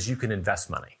understand it, is you can invest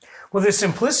money. Well, the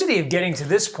simplicity of getting to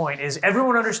this point is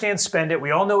everyone understands spend it.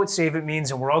 We all know what save it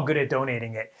means, and we're all good at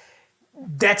donating it.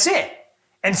 That's it.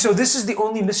 And so this is the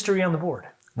only mystery on the board.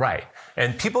 Right.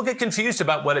 And people get confused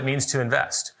about what it means to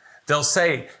invest. They'll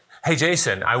say, hey,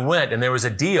 Jason, I went and there was a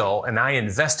deal and I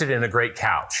invested in a great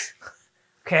couch.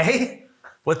 Okay.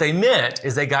 What they meant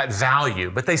is they got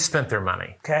value, but they spent their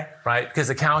money. Okay. Right? Because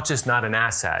the couch is not an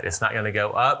asset. It's not going to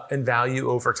go up in value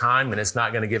over time, and it's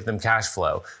not going to give them cash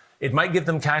flow. It might give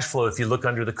them cash flow if you look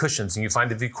under the cushions and you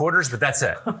find a few quarters, but that's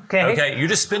it. Okay. You're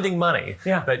just spending money.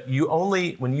 Yeah. But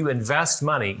when you invest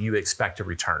money, you expect a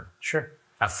return. Sure.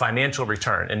 A financial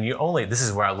return. And this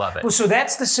is where I love it. Well, so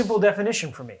that's the simple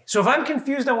definition for me. So if I'm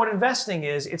confused on what investing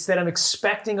is, it's that I'm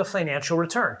expecting a financial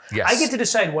return. Yes. I get to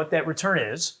decide what that return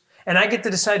is, and I get to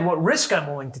decide what risk I'm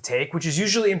willing to take, which is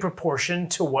usually in proportion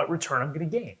to what return I'm going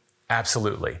to gain.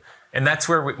 Absolutely. And that's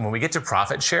where when we get to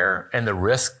profit share and the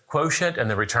risk quotient and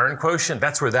the return quotient,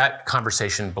 that's where that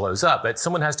conversation blows up. But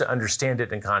someone has to understand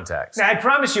it in context. Now, I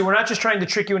promise you, we're not just trying to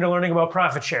trick you into learning about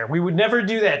profit share. We would never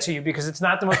do that to you because it's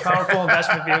not the most powerful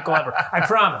investment vehicle ever. I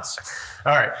promise.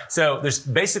 All right. So there's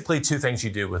basically two things you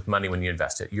do with money when you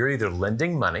invest it. You're either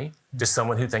lending money to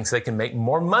someone who thinks they can make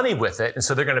more money with it, and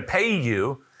so they're going to pay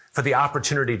you for the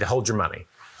opportunity to hold your money,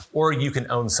 or you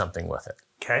can own something with it.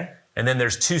 Okay. And then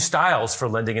there's two styles for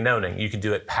lending and owning. You can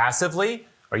do it passively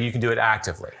or you can do it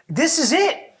actively. This is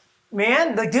it,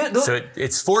 man. Like, So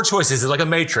it's four choices. It's like a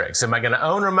matrix. Am I going to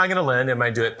own or am I going to lend? Am I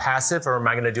going to do it passive or am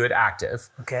I going to do it active?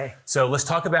 okay. So let's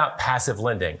talk about passive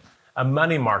lending. A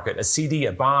money market, a CD,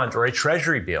 a bond, or a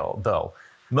treasury bill.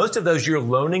 Most of those, you're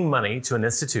loaning money to an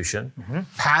institution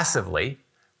passively,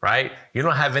 right? You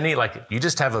don't have any, you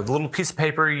just have a little piece of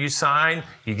paper you sign,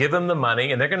 you give them the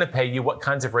money, and they're going to pay you what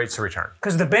kinds of rates of return.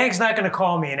 Because the bank's not going to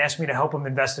call me and ask me to help them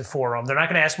invest it for them. They're not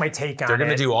going to ask my take on it. They're going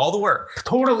to do all the work.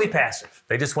 Totally passive.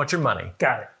 They just want your money.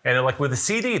 Got it. And like with a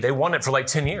CD, they want it for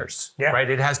 10 years, Yeah. right?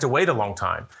 It has to wait a long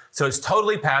time. So it's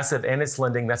totally passive and it's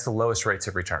lending. That's the lowest rates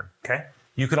of return. Okay.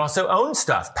 You can also own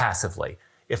stuff passively.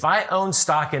 If I own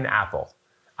stock in Apple,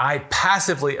 I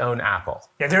passively own Apple.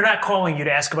 Yeah, they're not calling you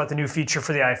to ask about the new feature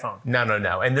for the iPhone.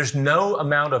 No. And there's no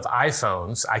amount of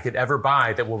iPhones I could ever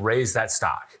buy that will raise that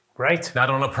stock. Right. Not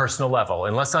on a personal level.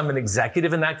 Unless I'm an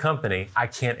executive in that company, I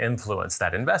can't influence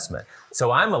that investment.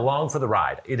 So I'm along for the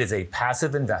ride. It is a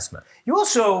passive investment. You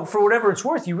also, for whatever it's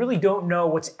worth, you really don't know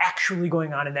what's actually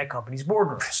going on in that company's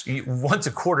boardrooms. Once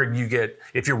a quarter, you get,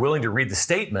 if you're willing to read the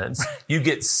statements, you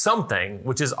get something,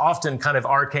 which is often kind of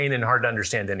arcane and hard to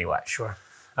understand anyway. Sure.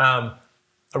 A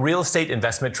real estate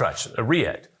investment trust, a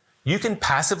REIT. You can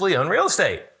passively own real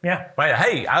estate. Yeah. Right?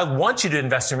 Hey, I want you to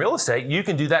invest in real estate. You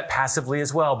can do that passively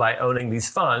as well by owning these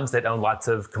funds that own lots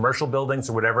of commercial buildings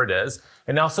or whatever it is.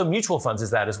 And also mutual funds is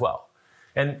that as well.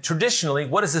 And traditionally,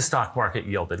 what has the stock market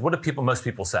yielded? What do most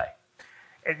people say?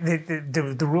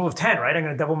 The rule of 10, right? I'm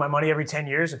going to double my money every 10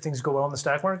 years if things go well in the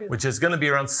stock market. Which is going to be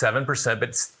around 7%, but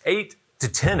it's 8 to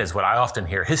 10 is what I often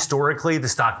hear. Historically, the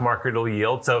stock market will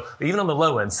yield. So even on the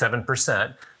low end,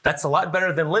 7%. That's a lot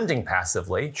better than lending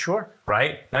passively. Sure.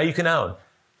 Right? Now you can own.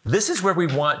 This is where we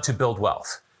want to build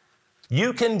wealth.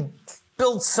 You can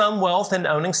build some wealth in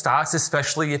owning stocks,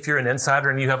 especially if you're an insider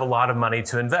and you have a lot of money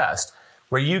to invest.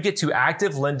 Where you get to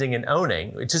active lending and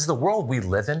owning, which is the world we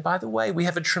live in, by the way. We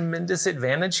have a tremendous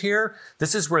advantage here.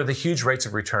 This is where the huge rates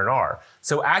of return are.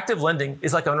 So active lending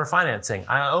is like owner financing.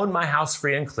 I own my house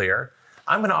free and clear.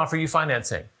 I'm going to offer you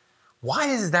financing. Why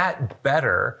is that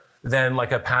better than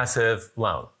like a passive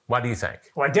loan? Why do you think?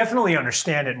 Well, I definitely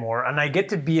understand it more, and I get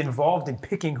to be involved in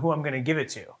picking who I'm going to give it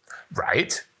to.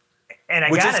 Right. And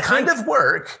Which is kind of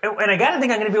work. And I got to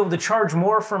think I'm going to be able to charge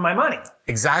more for my money.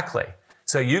 Exactly.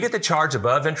 So you get to charge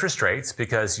above interest rates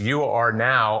because you are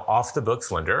now off the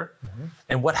books lender.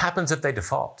 And what happens if they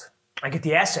default? I get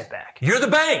the asset back. You're the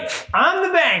bank. I'm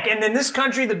the bank. And in this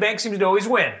country, the bank seems to always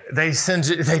win. They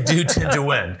do tend to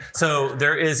win. So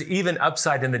there is even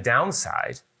upside in the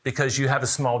downside because you have a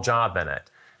small job in it.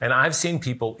 And I've seen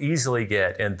people easily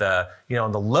get in the,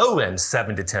 on the low end,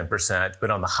 7 to 10%,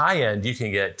 but on the high end, you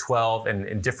can get 12 and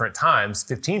in different times,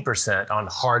 15% on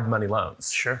hard money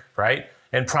loans. Sure. Right?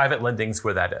 And private lending's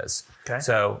where that is. Okay.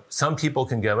 So some people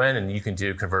can go in and you can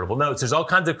do convertible notes. There's all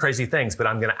kinds of crazy things, but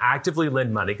I'm going to actively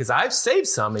lend money because I've saved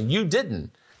some and you didn't.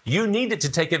 You needed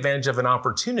to take advantage of an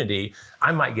opportunity.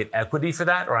 I might get equity for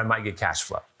that or I might get cash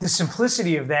flow. The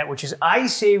simplicity of that, which is I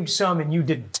saved some and you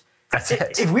didn't. That's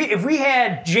it. If we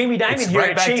had Jamie Dimon It's here right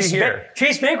at back to Chase here. Bank,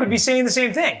 Chase Bank would be saying the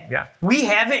same thing. Yeah. We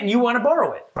have it and you want to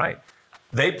borrow it. Right.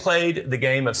 They played the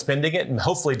game of spending it and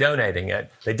hopefully donating it.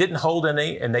 They didn't hold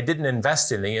any and they didn't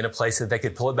invest any in a place that they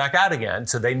could pull it back out again.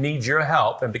 So they need your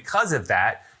help. And because of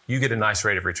that, you get a nice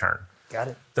rate of return. Got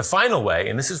it. The final way,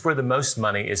 and this is where the most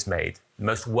money is made, the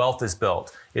most wealth is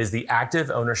built, is the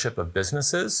active ownership of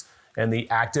businesses and the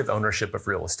active ownership of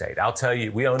real estate. I'll tell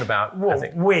you, we own about, Whoa,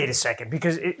 wait a second,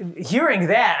 because hearing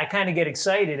that, I kind of get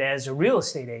excited as a real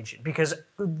estate agent because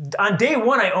on day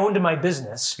one, I owned my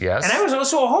business. Yes. And I was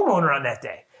also a homeowner on that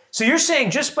day. So you're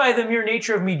saying just by the mere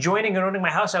nature of me joining and owning my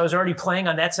house, I was already playing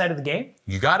on that side of the game?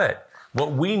 You got it.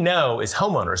 What we know is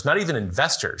homeowners, not even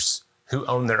investors who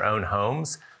own their own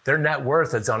homes, their net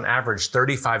worth is on average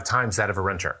 35 times that of a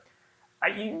renter.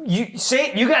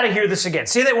 You got to hear this again.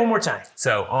 Say that one more time.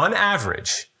 So on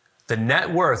average, the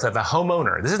net worth of a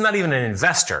homeowner, this is not even an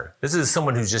investor. This is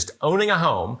someone who's just owning a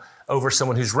home over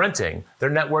someone who's renting.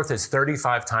 Their net worth is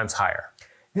 35 times higher.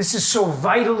 This is so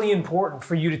vitally important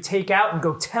for you to take out and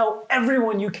go tell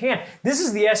everyone you can. This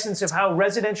is the essence of how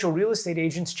residential real estate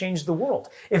agents change the world.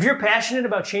 If you're passionate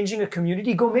about changing a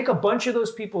community, go make a bunch of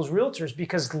those people's realtors,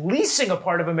 because leasing a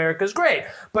part of America is great,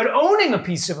 but owning a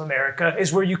piece of America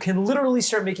is where you can literally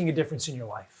start making a difference in your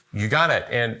life. You got it.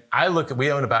 And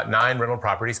we own about 9 rental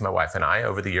properties, my wife and I.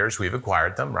 Over the years, we've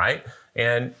acquired them, right?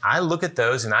 And I look at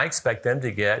those and I expect them to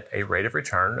get a rate of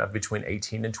return of between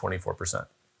 18 and 24%.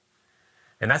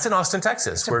 And that's in Austin,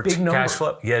 Texas, where big number. cash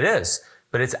flow, yeah, it is.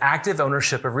 But it's active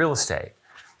ownership of real estate.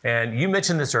 And you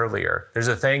mentioned this earlier. There's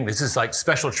a thing, this is like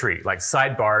special treat, like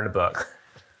sidebar in a book.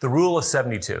 The rule of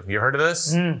 72. You heard of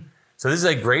this? So this is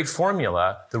a great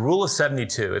formula. The rule of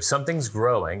 72, if something's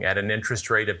growing at an interest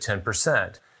rate of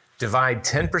 10%, divide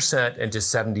 10% into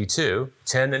 72,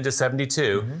 10 into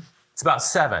 72, it's about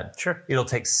 7. Sure. It'll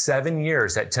take 7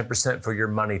 years at 10% for your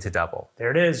money to double. There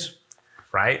it is.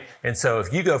 Right? And so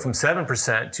if you go from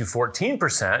 7% to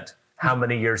 14%, how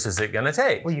many years is it going to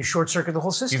take? Well, you short circuit the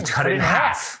whole system. You've cut it in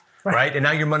half, right? And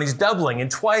now your money's doubling in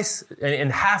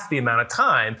half the amount of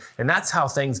time. And that's how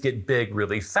things get big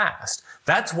really fast.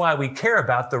 That's why we care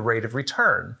about the rate of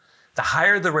return. The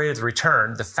higher the rate of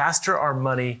return, the faster our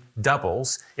money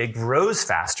doubles, it grows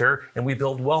faster, and we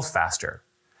build wealth faster.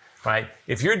 Right?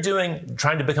 If you're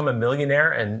trying to become a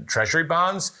millionaire in treasury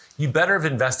bonds, you better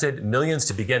have invested millions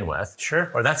to begin with. Sure.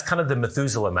 Or that's kind of the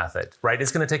Methuselah method, right?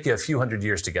 It's going to take you a few hundred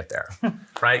years to get there,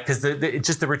 right? Because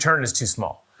the return is too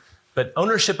small. But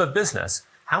ownership of business,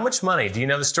 how much money, do you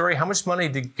know the story? How much money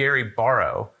did Gary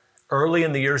borrow early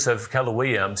in the years of Keller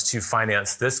Williams to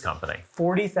finance this company?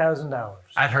 $40,000.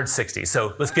 I'd heard 60,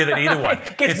 so let's give it either one.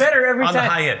 It gets better every time. time. On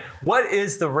the high end. What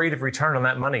is the rate of return on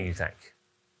that money, you think?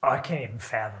 Oh, I can't even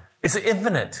fathom. It's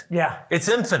infinite. Yeah. It's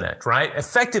infinite, right?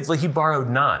 Effectively, he borrowed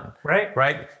none. Right.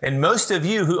 Right? And most of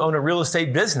you who own a real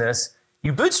estate business,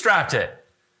 you bootstrapped it.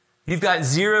 You've got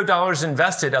 $0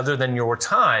 invested other than your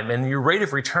time, and your rate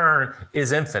of return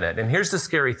is infinite. And here's the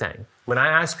scary thing. When I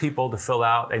ask people to fill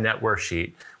out a net worth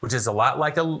sheet, which is a lot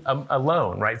like a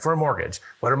loan, right, for a mortgage,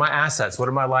 what are my assets? What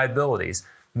are my liabilities?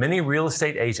 Many real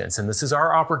estate agents, and this is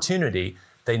our opportunity,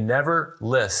 they never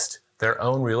list their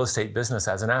own real estate business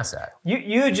as an asset.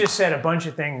 You just said a bunch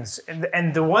of things.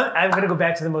 And the one, I'm going to go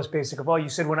back to the most basic of all. You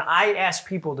said, when I ask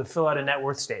people to fill out a net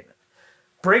worth statement,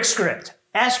 break script.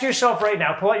 Ask yourself right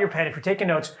now, pull out your pen if you're taking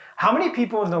notes, how many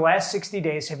people in the last 60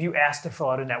 days have you asked to fill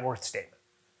out a net worth statement?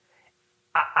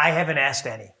 I haven't asked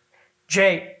any.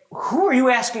 Jay, who are you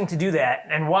asking to do that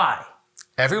and why?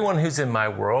 Everyone who's in my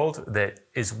world that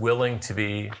is willing to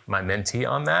be my mentee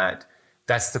on that,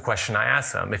 that's the question I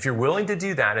ask them. If you're willing to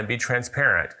do that and be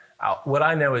transparent, what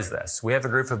I know is this. We have a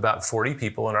group of about 40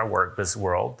 people in our this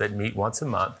world that meet once a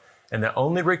month, and the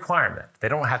only requirement, they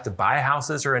don't have to buy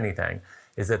houses or anything,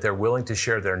 is that they're willing to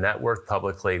share their net worth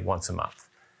publicly once a month.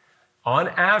 On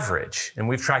average, and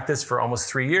we've tracked this for almost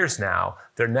 3 years now,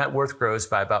 their net worth grows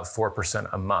by about 4%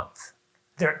 a month.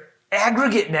 Their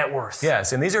aggregate net worth.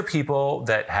 Yes, and these are people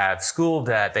that have school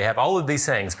debt, they have all of these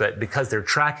things, but because they're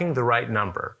tracking the right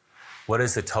number, what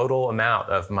is the total amount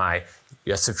of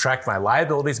subtract my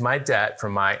liabilities, my debt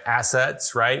from my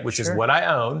assets, right? Which is what I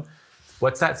own.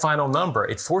 What's that final number?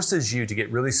 It forces you to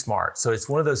get really smart. So it's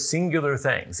one of those singular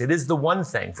things. It is the one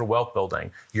thing for wealth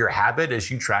building. Your habit is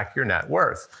you track your net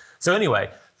worth. So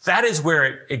anyway, that is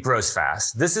where it grows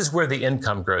fast. This is where the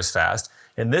income grows fast.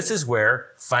 And this is where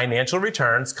financial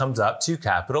returns comes up to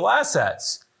capital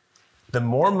assets. The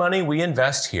more money we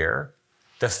invest here,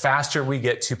 the faster we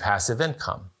get to passive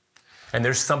income. And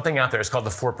there's something out there, it's called the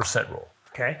 4% rule.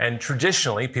 Okay. And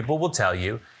traditionally, people will tell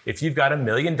you, if you've got $1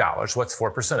 million, what's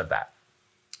 4% of that?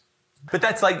 But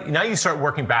that's like, now you start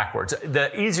working backwards.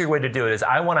 The easier way to do it is,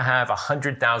 I want to have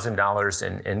 $100,000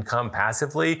 in income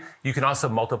passively. You can also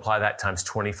multiply that times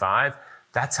 25.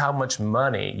 That's how much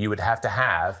money you would have to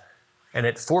have. And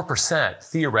at 4%,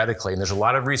 theoretically, and there's a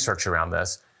lot of research around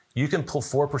this, you can pull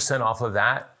 4% off of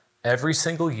that every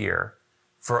single year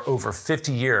for over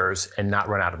 50 years and not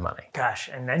run out of money. Gosh,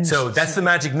 and then... So that's the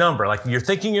magic number. Like, you're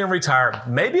thinking you're going to retire.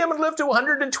 Maybe I'm going to live to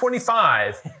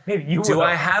 125. Maybe you will. Do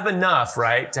I have enough,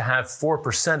 right, to have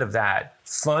 4% of that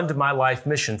fund my life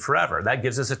mission forever? That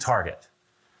gives us a target,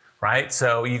 right?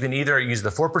 So you can either use the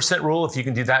 4% rule, if you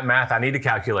can do that math, I need a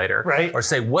calculator. Right. Or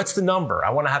say, what's the number? I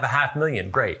want to have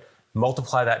 $500,000. Great.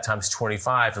 Multiply that times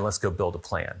 25 and let's go build a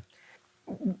plan.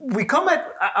 we come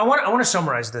at, I want to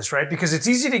summarize this, right? Because it's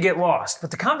easy to get lost,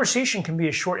 but the conversation can be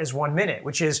as short as 1 minute,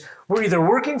 which is we're either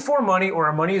working for money or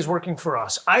our money is working for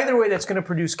us. Either way, that's going to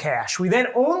produce cash. We then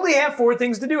only have 4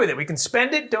 things to do with it. We can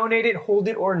spend it, donate it, hold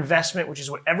it, or investment, which is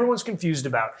what everyone's confused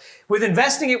about. With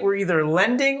investing it, we're either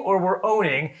lending or we're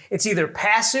owning. It's either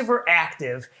passive or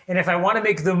active. And if I want to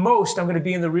make the most, I'm going to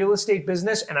be in the real estate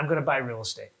business and I'm going to buy real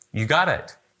estate. You got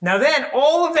it. Now then,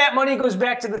 all of that money goes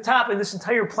back to the top and this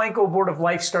entire Planko board of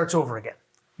life starts over again.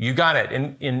 You got it.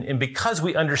 And because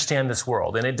we understand this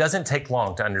world, and it doesn't take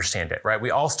long to understand it, right? We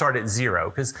all start at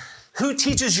zero, because who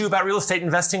teaches you about real estate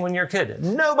investing when you're a kid?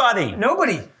 Nobody.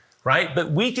 Nobody. Right?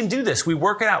 But we can do this. We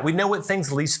work it out. We know what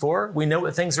things lease for. We know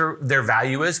what things their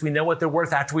value is. We know what they're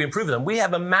worth after we improve them. We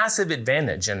have a massive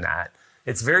advantage in that.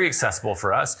 It's very accessible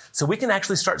for us. So we can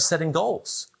actually start setting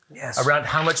goals. Yes. Around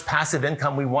how much passive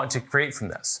income we want to create from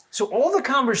this. So all the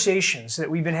conversations that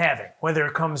we've been having, whether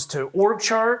it comes to org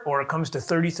chart or it comes to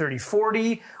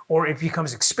 30-30-40, or it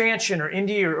becomes expansion or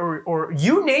India or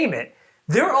you name it,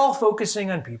 they're all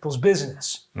focusing on people's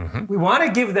business. Mm-hmm. We want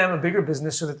to give them a bigger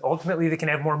business so that ultimately they can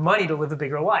have more money to live a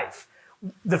bigger life.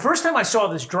 The first time I saw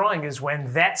this drawing is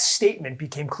when that statement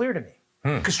became clear to me.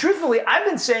 Because truthfully, I've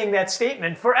been saying that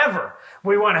statement forever.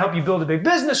 We want to help you build a big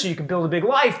business so you can build a big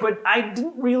life, but I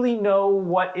didn't really know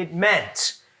what it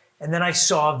meant. And then I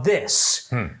saw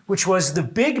this, which was the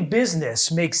big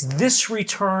business makes this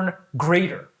return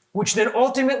greater, which then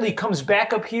ultimately comes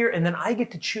back up here, and then I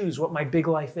get to choose what my big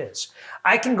life is.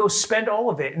 I can go spend all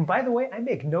of it, and by the way, I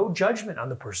make no judgment on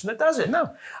the person that does it.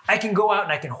 No. I can go out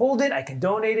and I can hold it, I can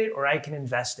donate it, or I can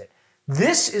invest it.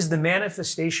 This is the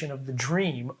manifestation of the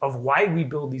dream of why we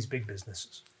build these big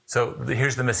businesses. So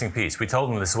here's the missing piece. We told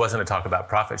them this wasn't a talk about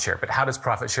profit share, but how does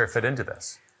profit share fit into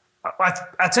this?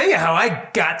 I'll tell you how I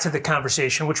got to the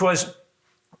conversation, which was,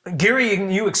 Gary,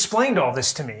 you explained all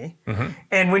this to me. Mm-hmm.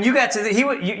 And when you got to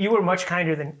you were much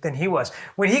kinder than he was.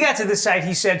 When he got to this side,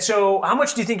 he said, so how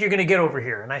much do you think you're going to get over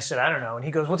here? And I said, I don't know. And he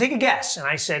goes, well, take a guess. And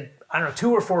I said, I don't know,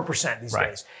 2 or 4% these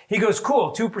days. He goes,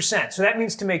 cool, 2%. So that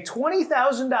means to make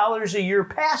 $20,000 a year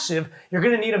passive, you're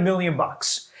going to need $1 million.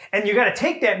 And you got to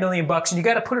take that $1 million and you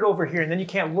got to put it over here. And then you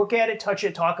can't look at it, touch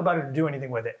it, talk about it, or do anything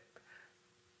with it.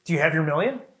 Do you have your $1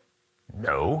 million?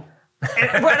 No. But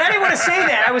I didn't want to say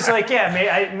that. I was like,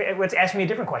 yeah, let's ask me a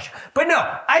different question. But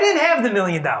no, I didn't have the $1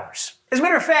 million. As a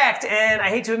matter of fact, and I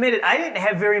hate to admit it, I didn't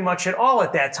have very much at all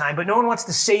at that time, but no one wants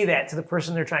to say that to the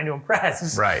person they're trying to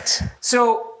impress. Right.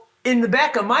 So in the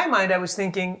back of my mind, I was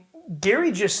thinking,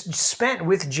 Gary just spent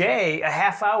with Jay a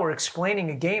half hour explaining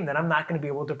a game that I'm not going to be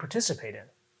able to participate in.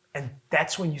 And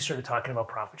that's when you started talking about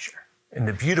profit share. And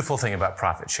the beautiful thing about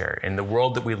profit share in the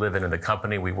world that we live in and the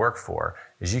company we work for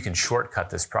is you can shortcut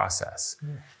this process.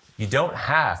 You don't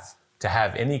have to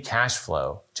have any cash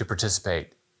flow to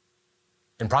participate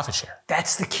in profit share.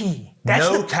 That's the key.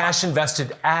 No cash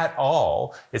invested at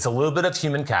all. It's a little bit of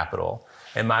human capital.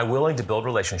 Am I willing to build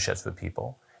relationships with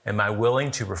people? Am I willing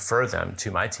to refer them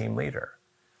to my team leader?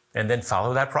 And then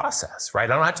follow that process,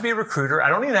 right? I don't have to be a recruiter. I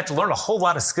don't even have to learn a whole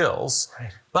lot of skills. Right.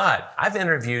 But I've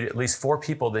interviewed at least 4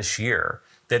 people this year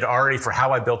that already, for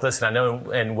how I built this, and I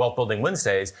know in Wealth Building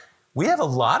Wednesdays, we have a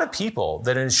lot of people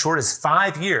that in as short as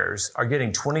 5 years are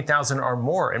getting $20,000 or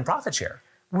more in profit share.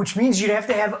 Which means you'd have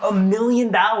to have $1 million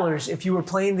if you were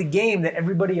playing the game that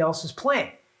everybody else is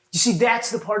playing. You see,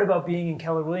 that's the part about being in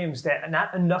Keller Williams that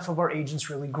not enough of our agents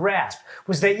really grasped,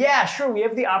 was that, yeah, sure, we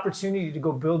have the opportunity to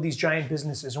go build these giant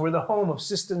businesses, and we're the home of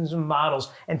systems and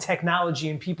models and technology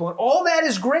and people, and all that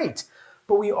is great.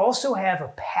 But we also have a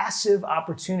passive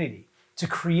opportunity to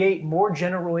create more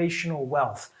generational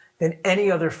wealth than any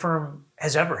other firm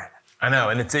has ever had. I know,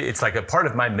 and it's like a part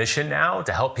of my mission now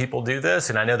to help people do this,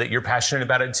 and I know that you're passionate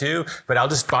about it too, but I'll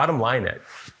just bottom line it.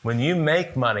 When you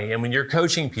make money and when you're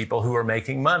coaching people who are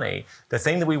making money, the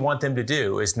thing that we want them to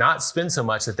do is not spend so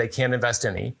much that they can't invest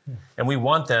any, and we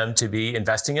want them to be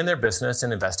investing in their business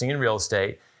and investing in real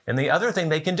estate. And the other thing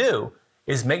they can do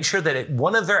is make sure that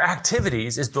one of their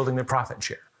activities is building their profit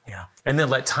share. Yeah. And then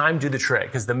let time do the trick,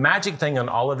 because the magic thing on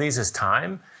all of these is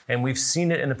time, and we've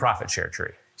seen it in the profit share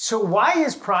tree. So why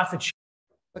is profit share?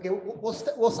 Okay,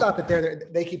 we'll stop it there.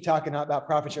 They keep talking about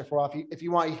profit share for a while. If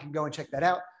you want, you can go and check that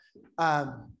out.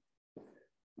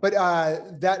 But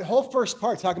that whole first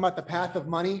part, talking about the path of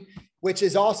money, which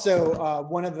is also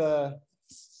one of the,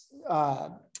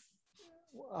 on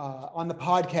the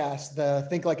podcast, the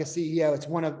Think Like a CEO, it's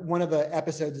one of the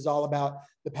episodes is all about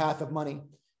the path of money.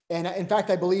 And in fact,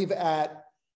 I believe at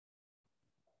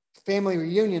Family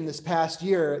Reunion this past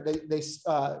year, let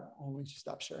me just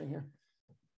stop sharing here.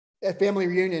 At Family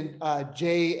Reunion,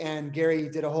 Jay and Gary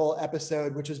did a whole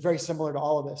episode, which was very similar to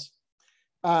all of this.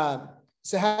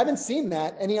 So haven't seen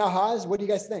that. Any ahas? What do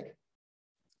you guys think?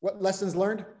 What lessons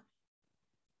learned?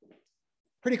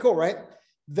 Pretty cool, right?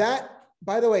 That,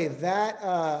 by the way, that,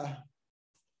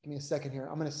 give me a second here.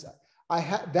 I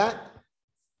have that, let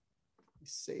me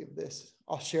save this.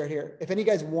 I'll share it here. If any of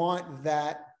you guys want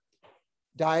that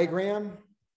diagram,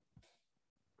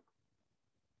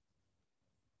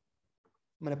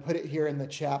 I'm going to put it here in the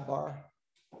chat bar.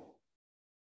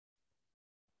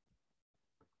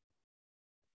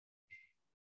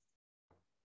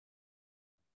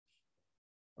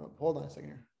 Oh, hold on a second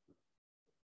here.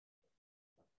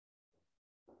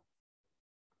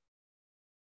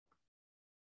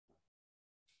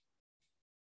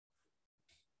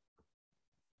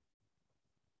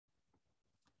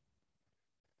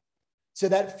 So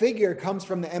that figure comes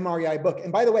from the MREI book.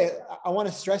 And by the way, I want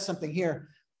to stress something here.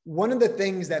 One of the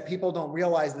things that people don't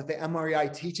realize that the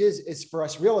MREI teaches is for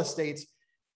us real estates,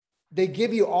 they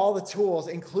give you all the tools,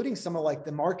 including some of like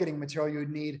the marketing material you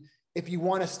would need if you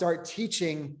want to start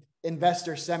teaching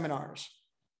investor seminars.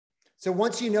 So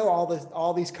once you know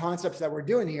all these concepts that we're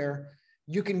doing here,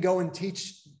 you can go and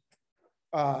teach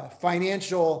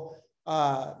financial,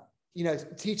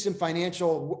 teach some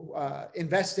financial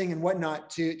investing and whatnot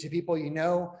to people you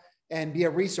know, and be a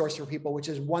resource for people, which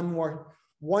is one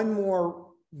more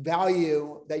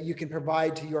value that you can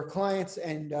provide to your clients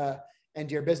and to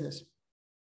your business.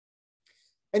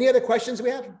 Any other questions we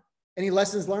have? Any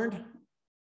lessons learned?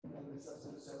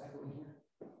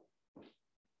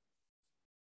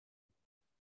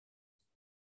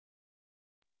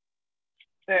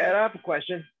 Hey, I have a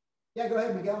question. Yeah, go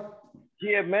ahead, Miguel.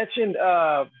 You have mentioned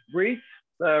REITs,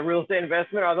 real estate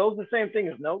investment. Are those the same thing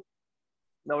as note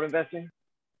investing?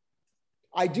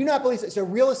 I do not believe so. So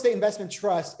real estate investment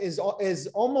trust is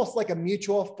almost like a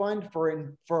mutual fund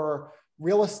for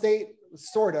real estate,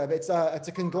 sort of. It's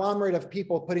a conglomerate of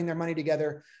people putting their money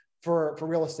together for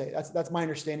real estate. That's my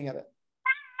understanding of it.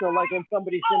 So like when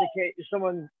if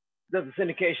someone does a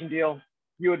syndication deal,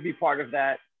 you would be part of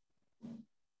that.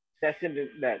 That's in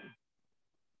that.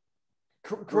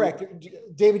 Correct.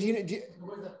 David,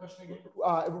 What is that question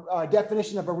again?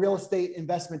 Definition of a real estate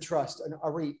investment trust, a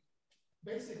REIT.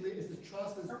 Basically, it's the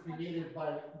trust that's created by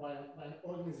an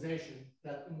organization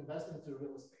that invests into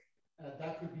real estate.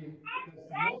 That could be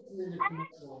mostly in the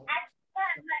commercial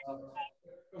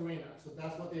arena. So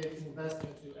that's what they invest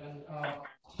into. And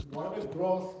whatever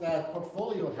growth that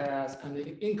portfolio has and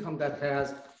the income that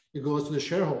has, it goes to the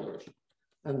shareholders.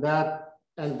 And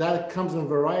that comes in a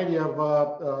variety of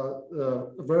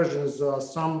versions.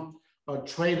 Some are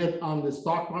traded on the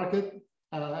stock market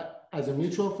as a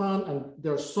mutual fund, and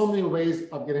there are so many ways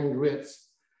of getting REITs.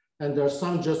 And there are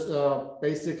some just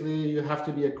basically you have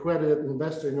to be a accredited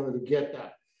investor in order to get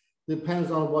that.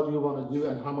 Depends on what you want to do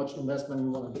and how much investment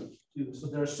you want to do. So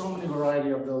there are so many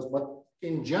variety of those, but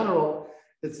in general,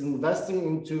 it's investing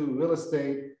into real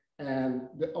estate, and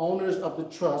the owners of the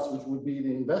trust, which would be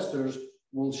the investors,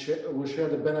 will share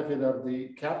the benefit of the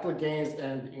capital gains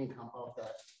and the income of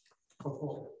that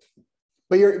portfolio.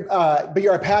 But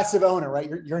you're a passive owner, right?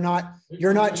 You're not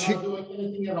doing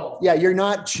anything at all. Yeah, you're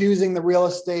not choosing the real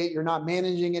estate. You're not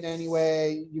managing it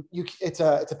anyway. It's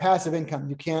a passive income.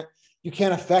 You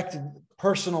can't affect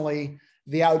personally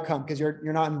the outcome because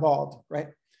you're not involved, right?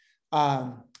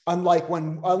 Unlike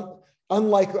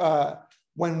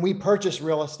when we purchase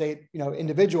real estate,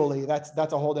 individually, that's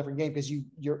a whole different game because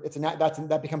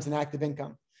that becomes an active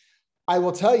income. I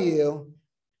will tell you,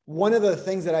 one of the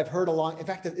things that I've heard in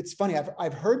fact, it's funny.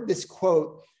 I've heard this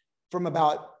quote from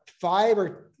about 5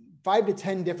 to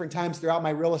 10 different times throughout my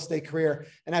real estate career,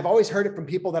 and I've always heard it from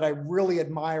people that I really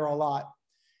admire a lot.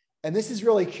 And this is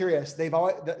really curious.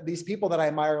 These people that I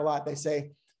admire a lot, they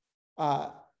say,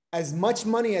 as much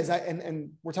money as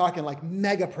and we're talking like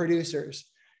mega producers.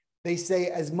 They say,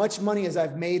 as much money as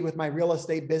I've made with my real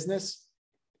estate business,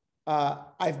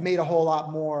 I've made a whole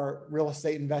lot more real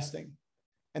estate investing.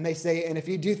 And they say, and if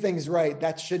you do things right,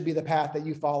 that should be the path that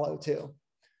you follow too.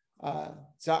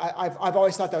 So I've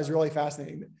always thought that was really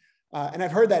fascinating. And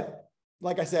I've heard that,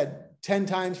 like I said, 10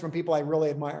 times from people I really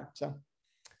admire. So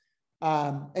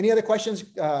any other questions,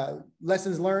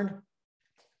 lessons learned?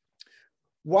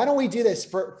 Why don't we do this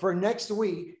for next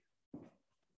week?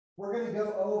 We're going to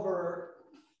go over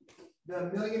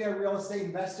the Millionaire Real Estate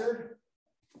Investor.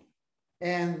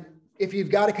 And if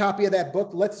you've got a copy of that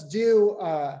book, let's do,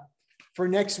 for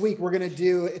next week, we're going to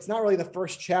do, it's not really the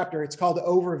first chapter. It's called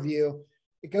Overview.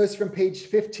 It goes from page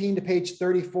 15 to page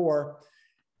 34.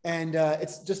 And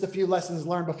it's just a few lessons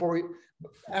learned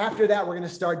after that, we're going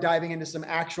to start diving into some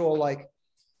actual like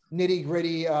nitty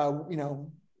gritty,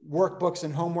 workbooks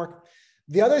and homework.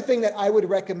 The other thing that I would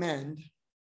recommend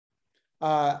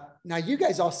Now you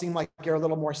guys all seem like you're a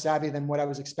little more savvy than what I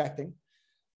was expecting,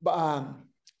 but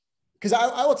because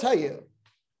I will tell you,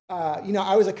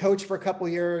 I was a coach for a couple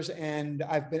of years, and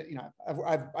I've been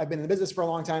in the business for a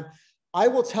long time. I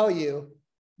will tell you,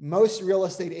 most real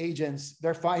estate agents,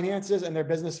 their finances and their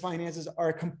business finances are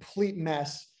a complete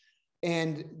mess,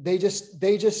 and they just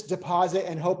deposit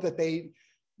and hope that they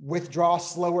withdraw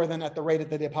slower than at the rate that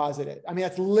they deposit it. I mean,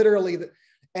 that's literally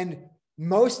and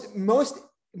most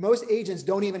agents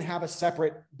don't even have a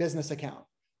separate business account.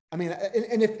 I mean,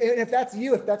 and if that's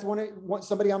you, if that's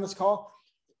somebody on this call,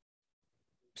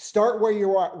 start where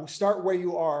you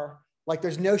are. Like,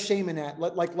 there's no shame in that.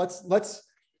 Let's,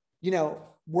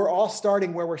 we're all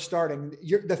starting where we're starting.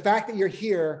 The fact that you're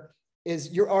here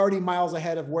is you're already miles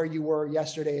ahead of where you were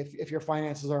yesterday if your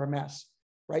finances are a mess,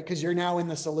 right? Because you're now in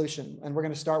the solution, and we're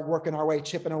going to start working our way,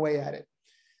 chipping away at it.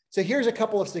 So here's a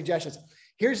couple of suggestions.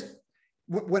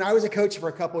 When I was a coach for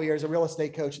a couple of years, a real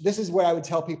estate coach, this is what I would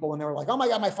tell people when they were like, oh my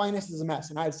God, my finances is a mess.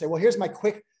 And I would say, well, here's my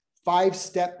quick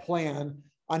 5-step plan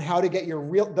on how to get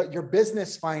your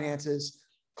business finances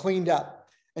cleaned up.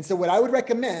 And so what I would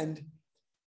recommend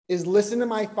is listen to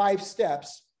my 5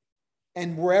 steps,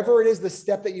 and wherever it is the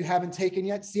step that you haven't taken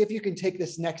yet, see if you can take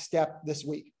this next step this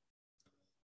week.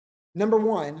 Number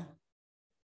 1,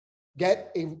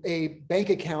 get a bank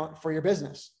account for your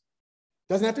business.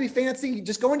 Doesn't have to be fancy.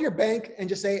 Just go into your bank and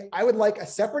just say, I would like a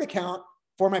separate account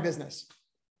for my business.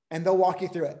 And they'll walk you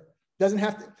through it. Doesn't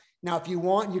have to. Now, if you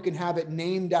want, you can have it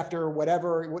named after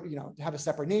whatever, have a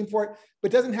separate name for it,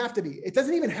 but it doesn't have to be. It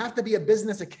doesn't even have to be a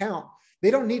business account.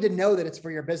 They don't need to know that it's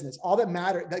for your business. All that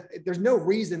matters, there's no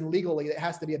reason legally that it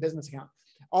has to be a business account.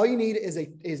 All you need is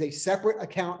a separate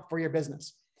account for your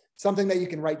business. Something that you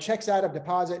can write checks out of,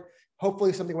 deposit,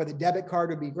 hopefully something with a debit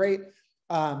card would be great.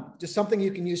 Just something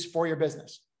you can use for your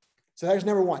business. So there's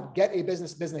number 1, get a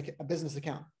business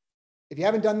account. If you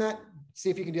haven't done that,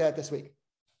 see if you can do that this week.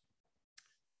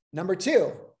 Number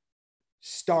 2,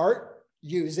 start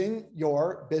using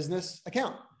your business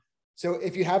account. So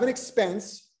if you have an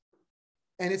expense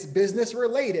and it's business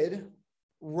related,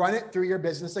 run it through your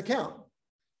business account.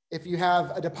 If you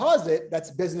have a deposit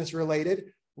that's business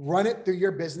related, run it through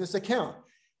your business account.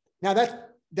 Now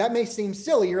that may seem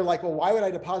silly. You're like, well, why would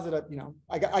I deposit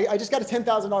I just got a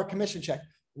 $10,000 commission check.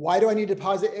 Why do I need to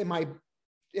deposit in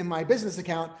my business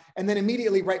account and then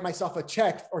immediately write myself a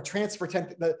check or transfer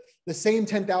the same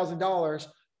 $10,000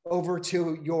 over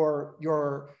to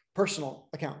your personal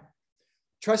account?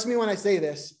 Trust me when I say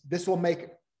this will make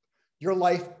your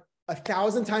life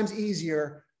 1,000 times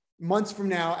easier months from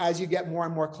now as you get more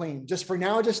and more clean. Just for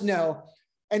now, just know,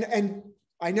 and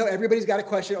I know everybody's got a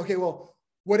question. Okay, well,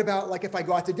 what about like if I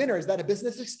go out to dinner, is that a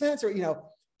business expense? Or,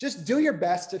 just do your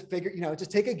best to figure,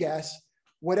 just take a guess.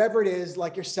 Whatever it is,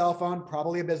 like your cell phone,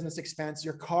 probably a business expense.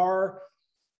 Your car,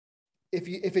 if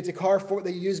it's a car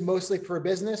that you use mostly for a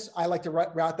business, I like to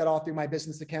route that all through my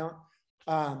business account.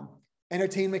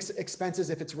 Entertainment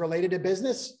expenses, if it's related to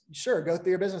business, sure, go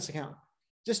through your business account.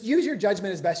 Just use your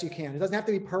judgment as best you can. It doesn't have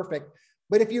to be perfect,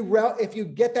 but if you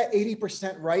get that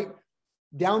 80% right,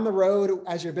 down the road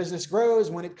as your business grows,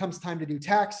 when it comes time to do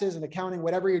taxes and accounting,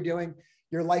 whatever you're doing,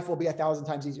 your life will be 1,000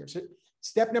 times easier. So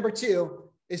step number 2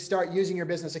 is start using your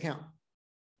business account.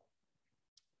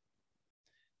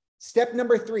 Step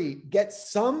number 3, get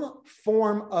some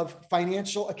form of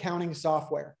financial accounting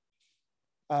software.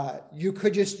 You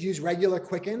could just use regular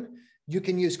Quicken. You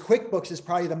can use QuickBooks is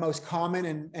probably the most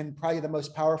common and probably the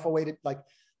most powerful way to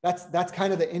that's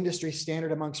kind of the industry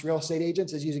standard amongst real estate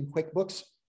agents is using QuickBooks.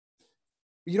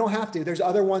 You don't have to. There's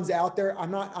other ones out there.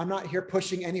 I'm not here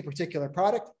pushing any particular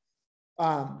product,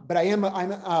 but I am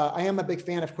a big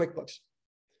fan of QuickBooks.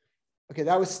 Okay,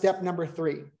 that was step number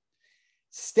 3.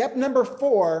 Step number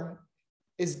 4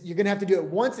 is you're going to have to do it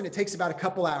once, and it takes about a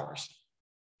couple hours.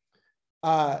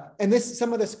 And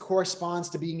some of this corresponds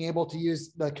to being able to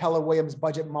use the Keller Williams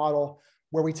budget model,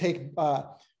 where we take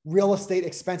real estate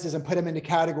expenses and put them into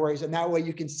categories, and that way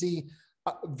you can see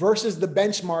versus the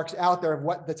benchmarks out there of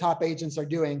what the top agents are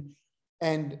doing,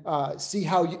 and see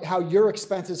how your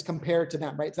expenses compare to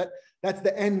them, right? So that's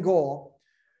the end goal.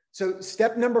 So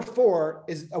step number 4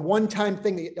 is a one-time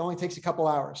thing that only takes a couple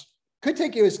hours. Could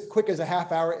take you as quick as a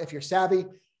half hour if you're savvy,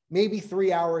 maybe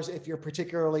 3 hours if you're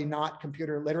particularly not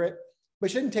computer literate, but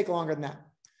shouldn't take longer than that.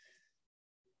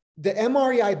 The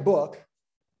MREI book,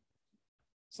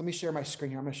 so let me share my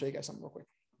screen here. I'm going to show you guys something real quick.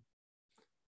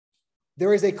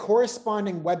 There is a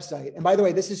corresponding website. And by the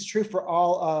way, this is true for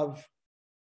all of,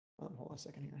 hold on a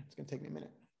second here. It's going to take me a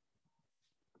minute.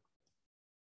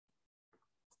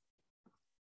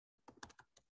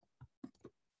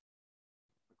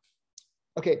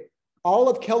 Okay. All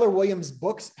of Keller Williams'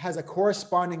 books has a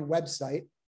corresponding website.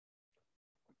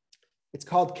 It's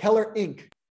called Keller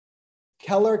Inc.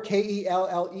 Keller, K-E-L-L-E-R-I-N-K,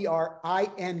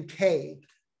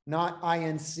 not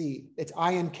I-N-C. It's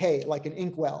I-N-K, like an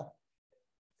inkwell.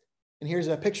 And here's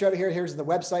a picture of it here. Here's the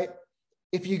website.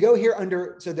 If you go here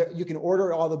under, so that you can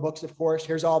order all the books, of course.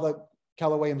 Here's all the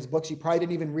Keller Williams books. You probably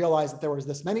didn't even realize that there was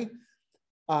this many,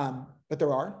 but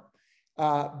there are.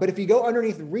 But if you go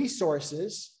underneath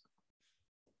resources,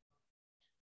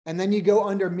 and then you go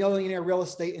under Millionaire Real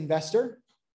Estate Investor,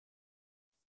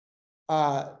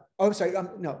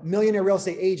 Millionaire Real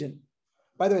Estate Agent.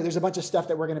 By the way, there's a bunch of stuff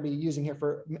that we're going to be using here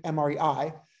for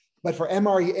MREI, but for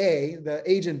MREA, the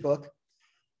agent book,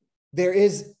 there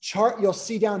is chart. You'll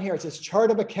see down here, it says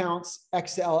Chart of Accounts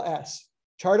XLS,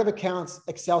 Chart of Accounts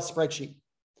Excel spreadsheet.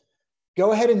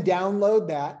 Go ahead and download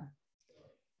that.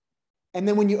 And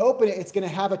then when you open it, it's going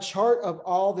to have a chart of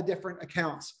all the different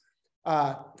accounts.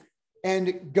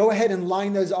 And go ahead and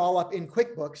line those all up in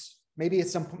QuickBooks. Maybe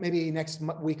next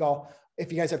week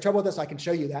if you guys have trouble with this, I can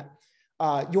show you that.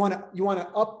 You want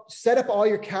to set up all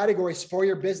your categories for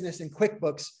your business in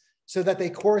QuickBooks so that they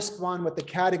correspond with the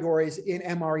categories in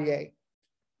MREA.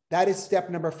 That is step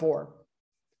number 4.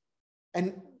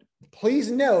 And please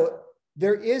note,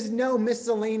 there is no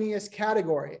miscellaneous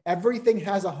category. Everything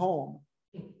has a home.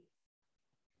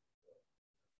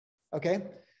 Okay.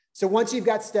 So once you've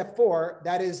got step 4,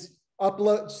 that is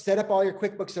set up all your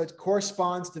QuickBooks so it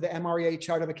corresponds to the MREA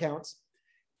chart of accounts.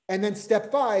 And then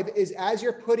step 5 is as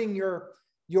you're putting your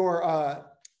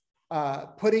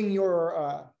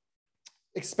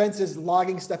expenses,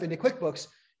 logging stuff into QuickBooks,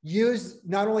 use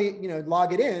not only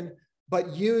log it in,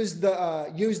 but use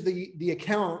the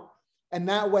account, and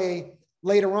that way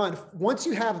later on, once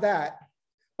you have that.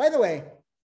 By the way,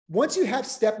 once you have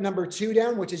step number 2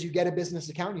 down, which is you get a business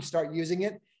account and you start using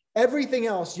it, everything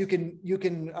else you can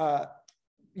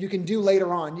do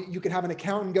later on. You can have an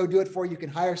accountant go do it for you. You can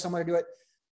hire someone to do it.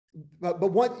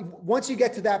 But once you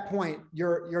get to that point,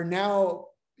 you're now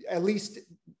at least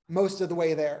most of the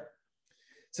way there.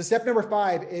 So step number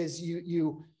 5 is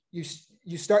you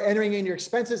start entering in your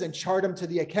expenses and chart them to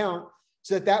the account,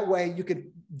 so that way you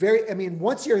could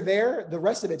once you're there, the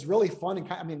rest of it's really fun.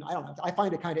 And I don't know, I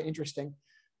find it kind of interesting.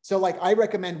 So like I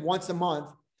recommend once a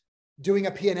month doing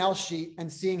a P&L sheet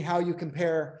and seeing how you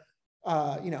compare,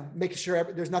 making sure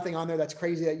there's nothing on there that's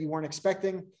crazy that you weren't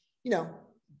expecting,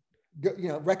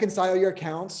 reconcile your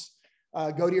accounts,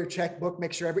 go to your checkbook,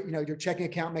 make sure your checking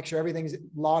account, make sure everything's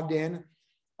logged in.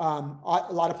 A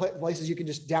lot of places you can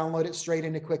just download it straight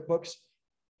into QuickBooks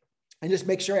and just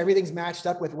make sure everything's matched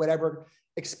up with whatever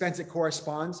expense it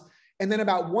corresponds. And then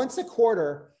about once a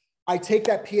quarter, I take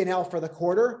that P&L for the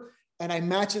quarter and I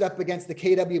match it up against the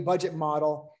KW budget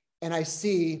model, and I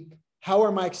see how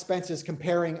are my expenses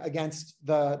comparing against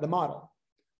the model.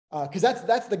 Because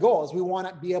that's the goal, is we want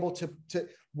to be able to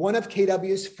one of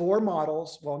KW's 4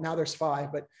 models. Well, now there's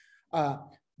 5, but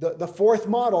the 4th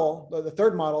model, the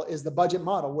 3rd model is the budget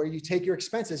model, where you take your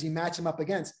expenses, you match them up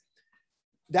against.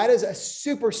 That is a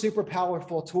super, super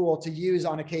powerful tool to use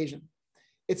on occasion.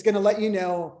 It's going to let you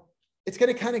know, it's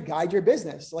going to kind of guide your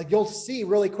business. Like you'll see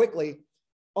really quickly,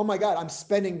 oh my God, I'm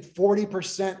spending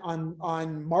 40%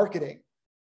 on marketing.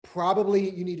 Probably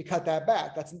you need to cut that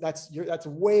back. That's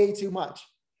way too much.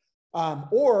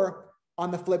 Or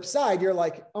on the flip side, you're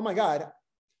like, oh my God,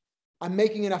 I'm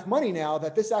making enough money now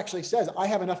that this actually says I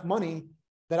have enough money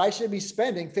that I should be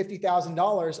spending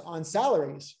 $50,000 on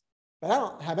salaries, but I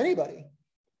don't have anybody.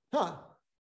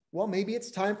 Well, maybe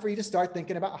it's time for you to start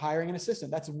thinking about hiring an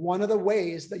assistant. That's one of the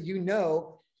ways that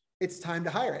it's time to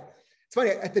hire it. It's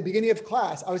funny, at the beginning of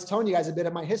class, I was telling you guys a bit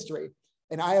of my history,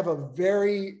 and I have a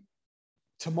very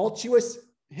tumultuous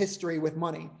history with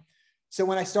money. So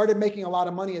when I started making a lot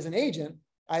of money as an agent,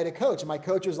 I had a coach, and my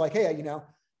coach was like, hey,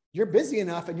 you're busy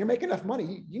enough and you're making enough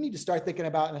money. You need to start thinking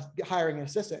about hiring an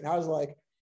assistant. And I was like,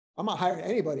 I'm not hiring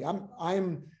anybody. I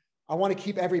want to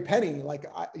keep every penny. Like,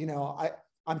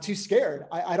 I'm too scared.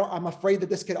 I'm afraid that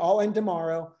this could all end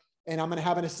tomorrow, and I'm going to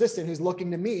have an assistant who's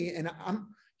looking to me, and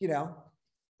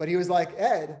but he was like,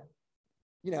 Ed,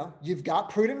 you've got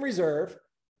prudent reserve,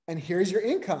 and here's your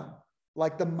income.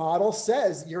 Like the model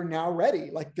says, you're now ready.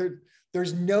 Like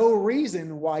there's no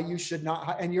reason why you should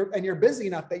not, and you're busy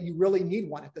enough that you really need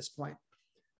one at this point.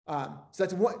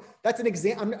 So that's an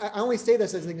example. I only say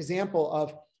this as an example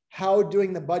of how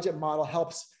doing the budget model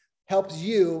helps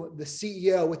you, the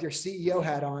CEO with your CEO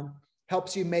hat on,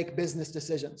 helps you make business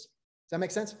decisions. Does that make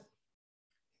sense?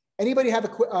 Anybody have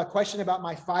a question about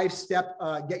my 5-step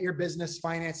get your business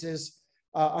finances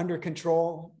under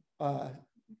control?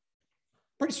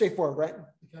 Pretty straightforward, right?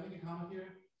 Can I make a comment here?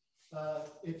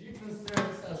 if you consider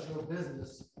this as your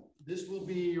business, this will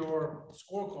be your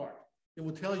scorecard. It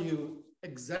will tell you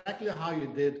exactly how you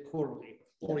did quarterly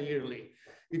or yearly.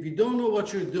 If you don't know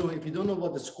what you're doing, if you don't know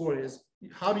what the score is,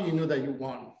 how do you know that you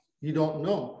won? You don't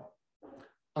know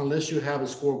unless you have a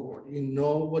scoreboard. You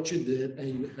know what you did and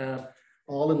you have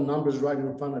all the numbers right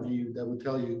in front of you that will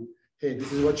tell you, hey,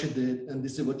 this is what you did and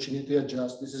this is what you need to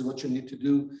adjust. This is what you need to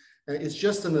do. And it's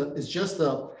just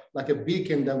like a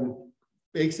beacon that will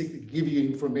basically give you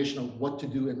information on what to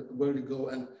do and where to go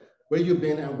and where you've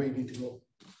been and where you need to go.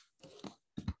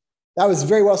 That was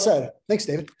very well said. Thanks,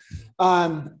 David.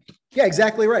 Yeah,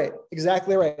 exactly right.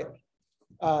 Exactly right.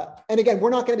 And again, we're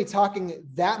not going to be talking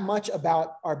that much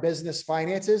about our business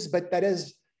finances, but that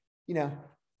is, you know,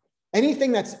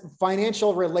 anything that's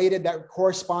financial related that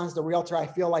corresponds to realtor, I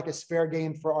feel like is fair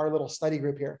game for our little study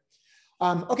group here.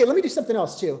 Okay, let me do something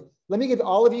else too. Let me give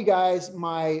all of you guys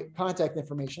my contact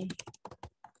information.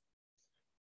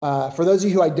 For those of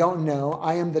you who I don't know,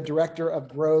 I am the Director of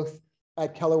Growth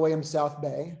at Keller Williams South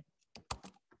Bay.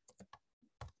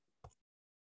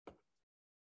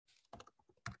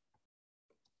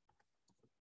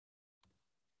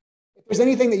 If there's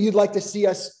anything that you'd like to see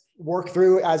us work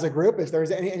through as a group, if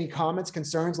there's any comments,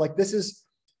 concerns, like this is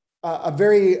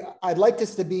I'd like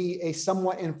this to be a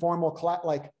somewhat informal,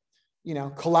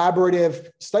 collaborative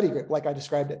study group, like I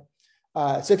described it.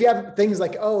 So if you have things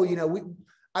like, oh,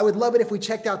 I would love it if we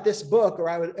checked out this book, or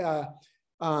I would,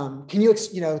 can you,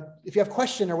 if you have a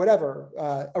question or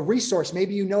whatever, a resource,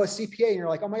 maybe a CPA and you're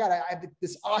like, oh my God, I have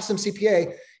this awesome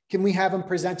CPA. Can we have them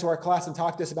present to our class and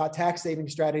talk to us about tax saving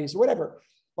strategies or whatever?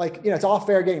 Like, it's all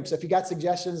fair game. So if you got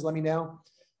suggestions, let me know.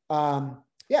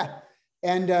 Yeah.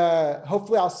 And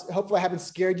hopefully I haven't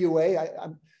scared you away.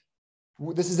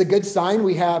 This is a good sign.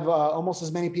 We have almost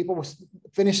as many people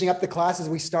finishing up the class as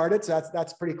we started. So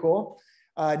that's pretty cool.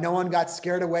 No one got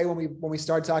scared away when we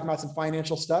started talking about some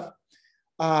financial stuff.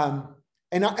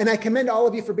 And I commend all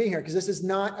of you for being here, because this is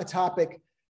not a topic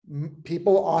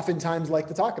people oftentimes like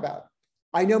to talk about.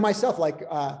 I know myself,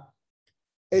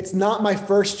 it's not my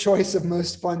first choice of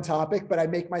most fun topic, but I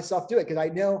make myself do it because I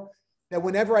know that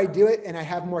whenever I do it and I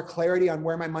have more clarity on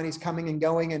where my money's coming and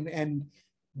going, and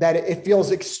that it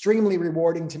feels extremely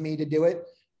rewarding to me to do it.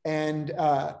 And,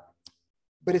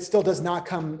 but it still does not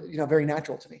come, very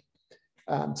natural to me.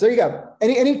 So there you go.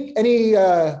 Any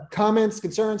comments,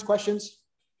 concerns, questions?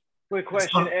 Quick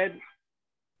question, Ed.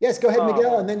 Yes, go ahead,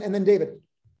 Miguel, and then David.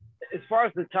 As far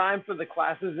as the time for the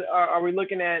classes, are we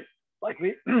looking at like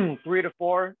 3 to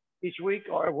 4 each week,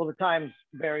 or will the times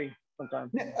vary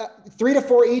sometimes? 3 to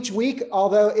 4 each week.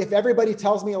 Although if everybody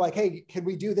tells me like, hey, can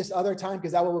we do this other time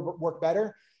because that will work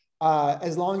better?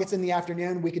 As long as it's in the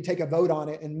afternoon, we could take a vote on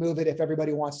it and move it if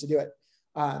everybody wants to do it.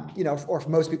 Or if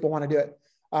most people want to do it.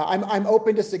 I'm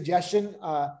open to suggestion.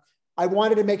 I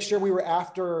wanted to make sure we were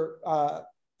after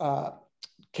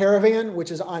Caravan,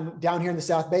 which is down here in the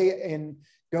South Bay and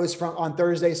goes from on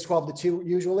Thursdays 12 to 2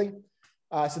 usually.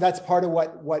 So that's part of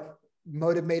what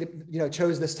motivated,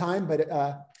 chose this time. But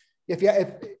if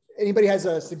anybody has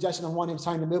a suggestion on wanting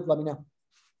time to move, let me know.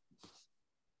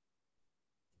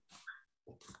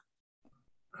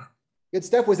 Good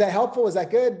stuff. Was that helpful? Was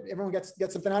that good? Everyone gets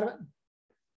something out of it?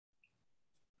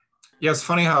 Yeah, it's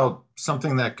funny how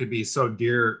something that could be so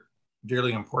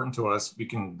dearly important to us, we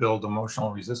can build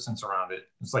emotional resistance around it.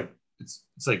 It's like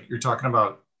you're talking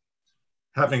about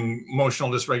having emotional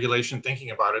dysregulation,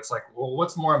 thinking about it. It's like, well,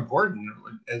 what's more important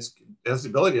is the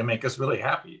ability to make us really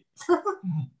happy.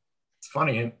 It's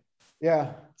funny.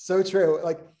 Yeah, so true.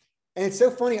 And it's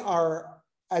so funny.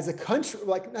 As a country,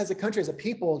 as a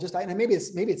people, and maybe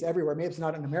it's everywhere. Maybe it's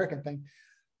not an American thing,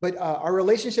 but our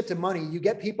relationship to money. You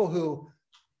get people who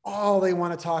all they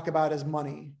want to talk about is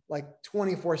money, like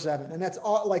 24/7, and that's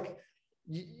all.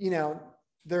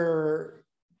 They're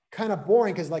kind of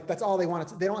boring because that's all they want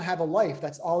to. They don't have a life.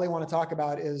 That's all they want to talk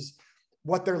about is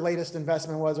what their latest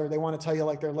investment was, or they want to tell you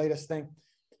their latest thing.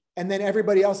 And then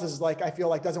everybody else is I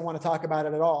feel doesn't want to talk about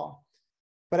it at all.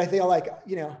 But I feel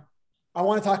I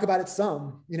want to talk about it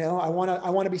some, I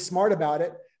want to be smart about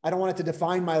it. I don't want it to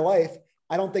define my life.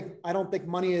 I don't think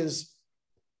money is,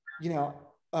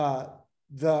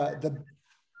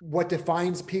 what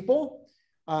defines people.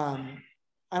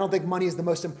 I don't think money is the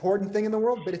most important thing in the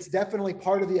world, but it's definitely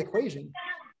part of the equation.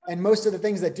 And most of the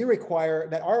things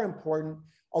that are important,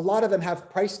 a lot of them have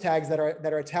price tags that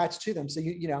are attached to them. So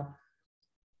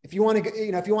if you want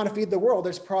to feed the world,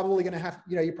 there's probably going to have,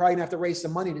 you're probably gonna have to raise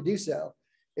some money to do so.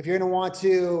 If you're going to want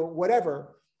to,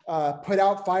 put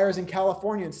out fires in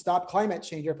California and stop climate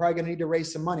change, you're probably going to need to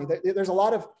raise some money. There's a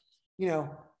lot of,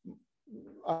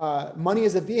 money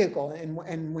is a vehicle,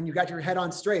 and when you got your head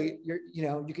on straight,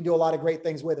 you can do a lot of great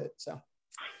things with it. So,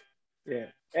 yeah.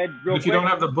 Ed, if you don't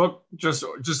have the book, just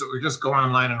go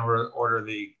online and order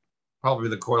probably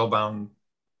the coil bound.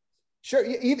 Sure,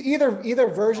 either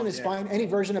version is fine. Any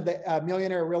version of the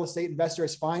Millionaire Real Estate Investor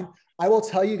is fine. I will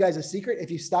tell you guys a secret.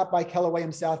 If you stop by Keller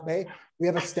Williams South Bay, we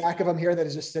have a stack of them here that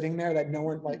is just sitting there that no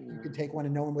one, you could take one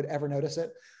and no one would ever notice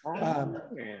it. So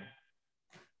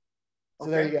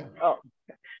there you go.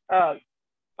 I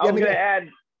was going to add,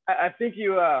 I think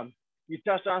you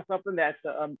touched on something that's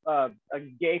a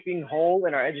gaping hole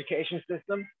in our education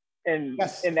system, and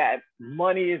in that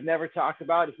money is never talked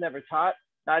about. It's never taught,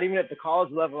 not even at the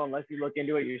college level, unless you look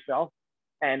into it yourself.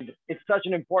 And it's such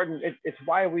an important, it's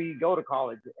why we go to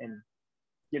college. And,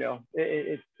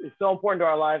 it's so important to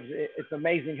our lives. It's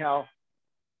amazing how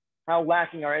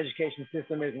lacking our education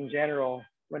system is in general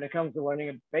when it comes to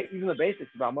learning even the basics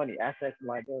about money, assets, and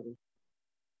liabilities.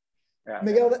 Yeah.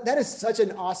 Miguel, that is such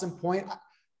an awesome point.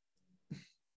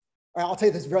 I'll tell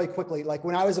you this really quickly. Like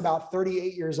when I was about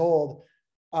 38 years old,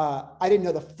 I didn't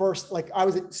know I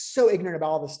was so ignorant about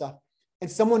all this stuff.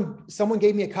 And someone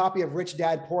gave me a copy of Rich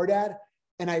Dad, Poor Dad.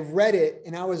 And I read it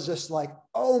and I was just like,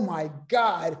 oh my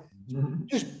God, it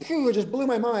just blew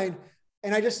my mind.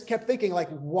 And I just kept thinking, like,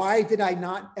 why did I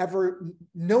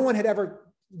no one had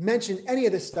ever mentioned any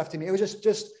of this stuff to me. It was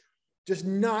just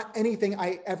not anything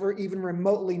I ever even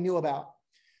remotely knew about.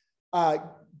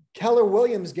 Keller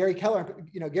Williams, Gary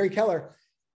Keller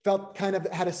felt kind of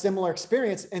had a similar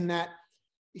experience in that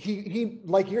he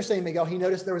like you're saying, Miguel, he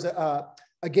noticed there was a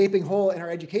gaping hole in our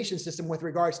education system with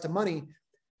regards to money.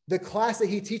 The class that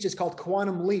he teaches called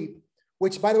Quantum Leap,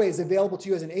 which by the way is available to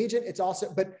you as an agent.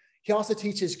 But he also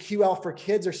teaches QL for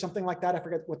kids or something like that. I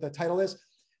forget what the title is,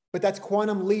 but that's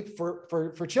Quantum Leap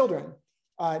for children.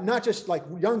 Not just like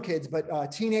young kids,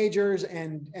 but teenagers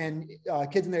and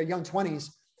kids in their young 20s,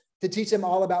 to teach them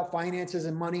all about finances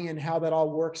and money and how that all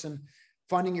works and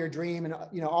funding your dream and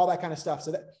all that kind of stuff.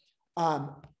 So that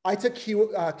I took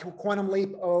Quantum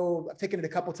Leap. I've taken it a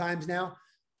couple times now.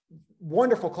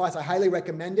 Wonderful class. I highly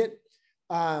recommend it.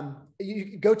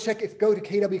 You go to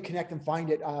KW Connect and find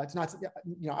it. It's not,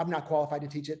 I'm not qualified to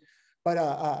teach it, but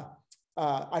I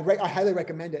highly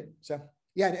recommend it. So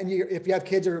yeah, and if you have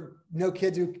kids or no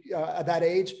kids who at that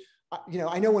age,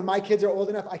 I know when my kids are old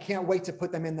enough, I can't wait to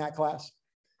put them in that class.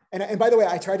 And by the way,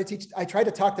 I try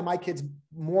to talk to my kids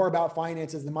more about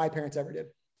finances than my parents ever did.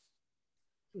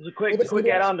 Just a quick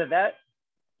add on to that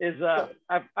is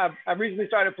I've recently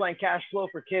started playing Cash Flow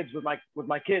for Kids with my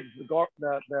kids,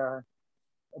 the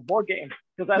board game,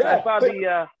 because I saw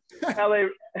the LA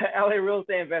Real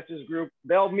Estate Investors Group.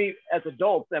 They'll meet as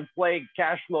adults and play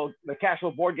the Cash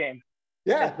Flow board game.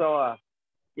 Yeah. And so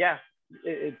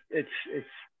it's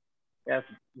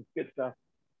good stuff.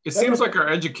 It seems like our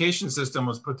education system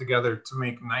was put together to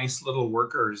make nice little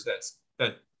workers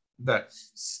that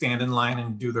stand in line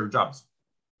and do their jobs.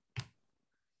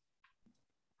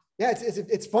 Yeah,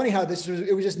 it's funny how it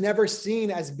was just never seen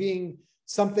as being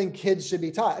something kids should be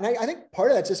taught. And I think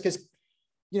part of that's just because,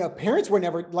 parents were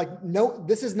never like, no,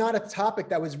 this is not a topic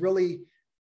that was really,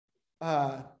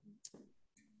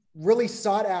 really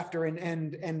sought after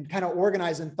and kind of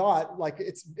organized and thought. Like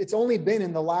it's only been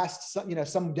in the last,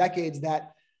 some decades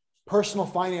that personal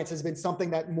finance has been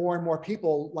something that more and more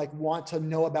people like want to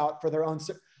know about for their own.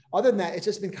 Other than that, it's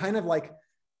just been kind of like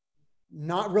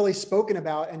not really spoken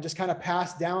about and just kind of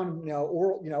passed down,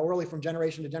 orally from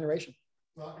generation to generation.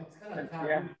 Well, it's kind of taboo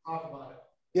to talk about it.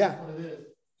 Yeah. That's what it is.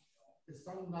 It's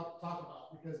something not to talk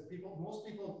about because most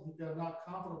people, they're not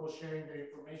comfortable sharing their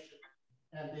information,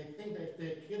 and they think that if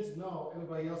their kids know,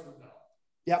 everybody else would know.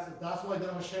 Yeah. So that's why they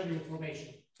don't share the information.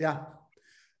 Yeah.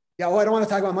 Yeah. Well, I don't want to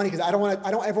talk about money because I don't want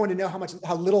everyone to know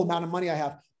how little amount of money I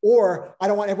have, or I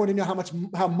don't want everyone to know how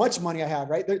much money I have.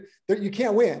 Right. You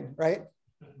can't win. Right.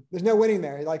 There's no winning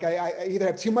there. Like I either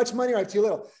have too much money or I have too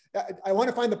little. I want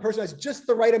to find the person who has just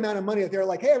the right amount of money that they're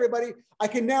like, hey, everybody, I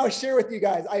can now share with you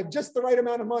guys. I have just the right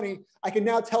amount of money. I can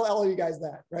now tell all of you guys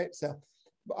that, right? So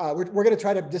we're going to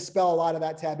try to dispel a lot of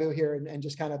that taboo here and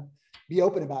just kind of be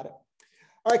open about it.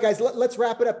 All right, guys, let's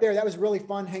wrap it up there. That was really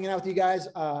fun hanging out with you guys.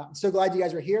 I'm so glad you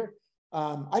guys were here.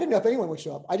 I didn't know if anyone would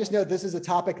show up. I just know this is a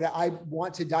topic that I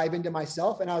want to dive into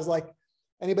myself. And I was like,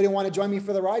 anybody want to join me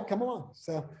for the ride? Come along.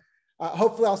 So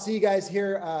hopefully I'll see you guys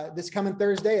here this coming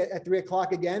Thursday at 3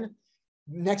 o'clock again.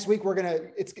 Next week, we're gonna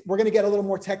get a little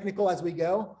more technical as we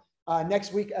go.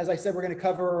 Next week, as I said, we're gonna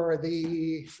cover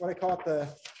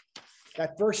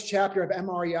that first chapter of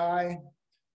MREI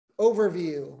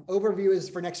overview. Overview is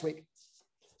for next week.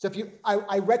 So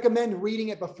I recommend reading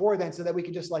it before then so that we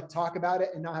can just like talk about it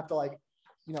and not have to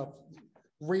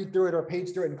read through it or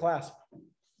page through it in class.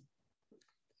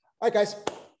 All right, guys.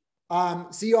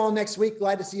 See you all next week.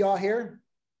 Glad to see you all here.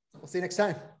 We'll see you next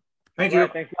time. Thank you.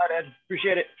 Thanks a lot, Ed.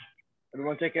 Appreciate it.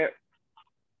 Everyone take care.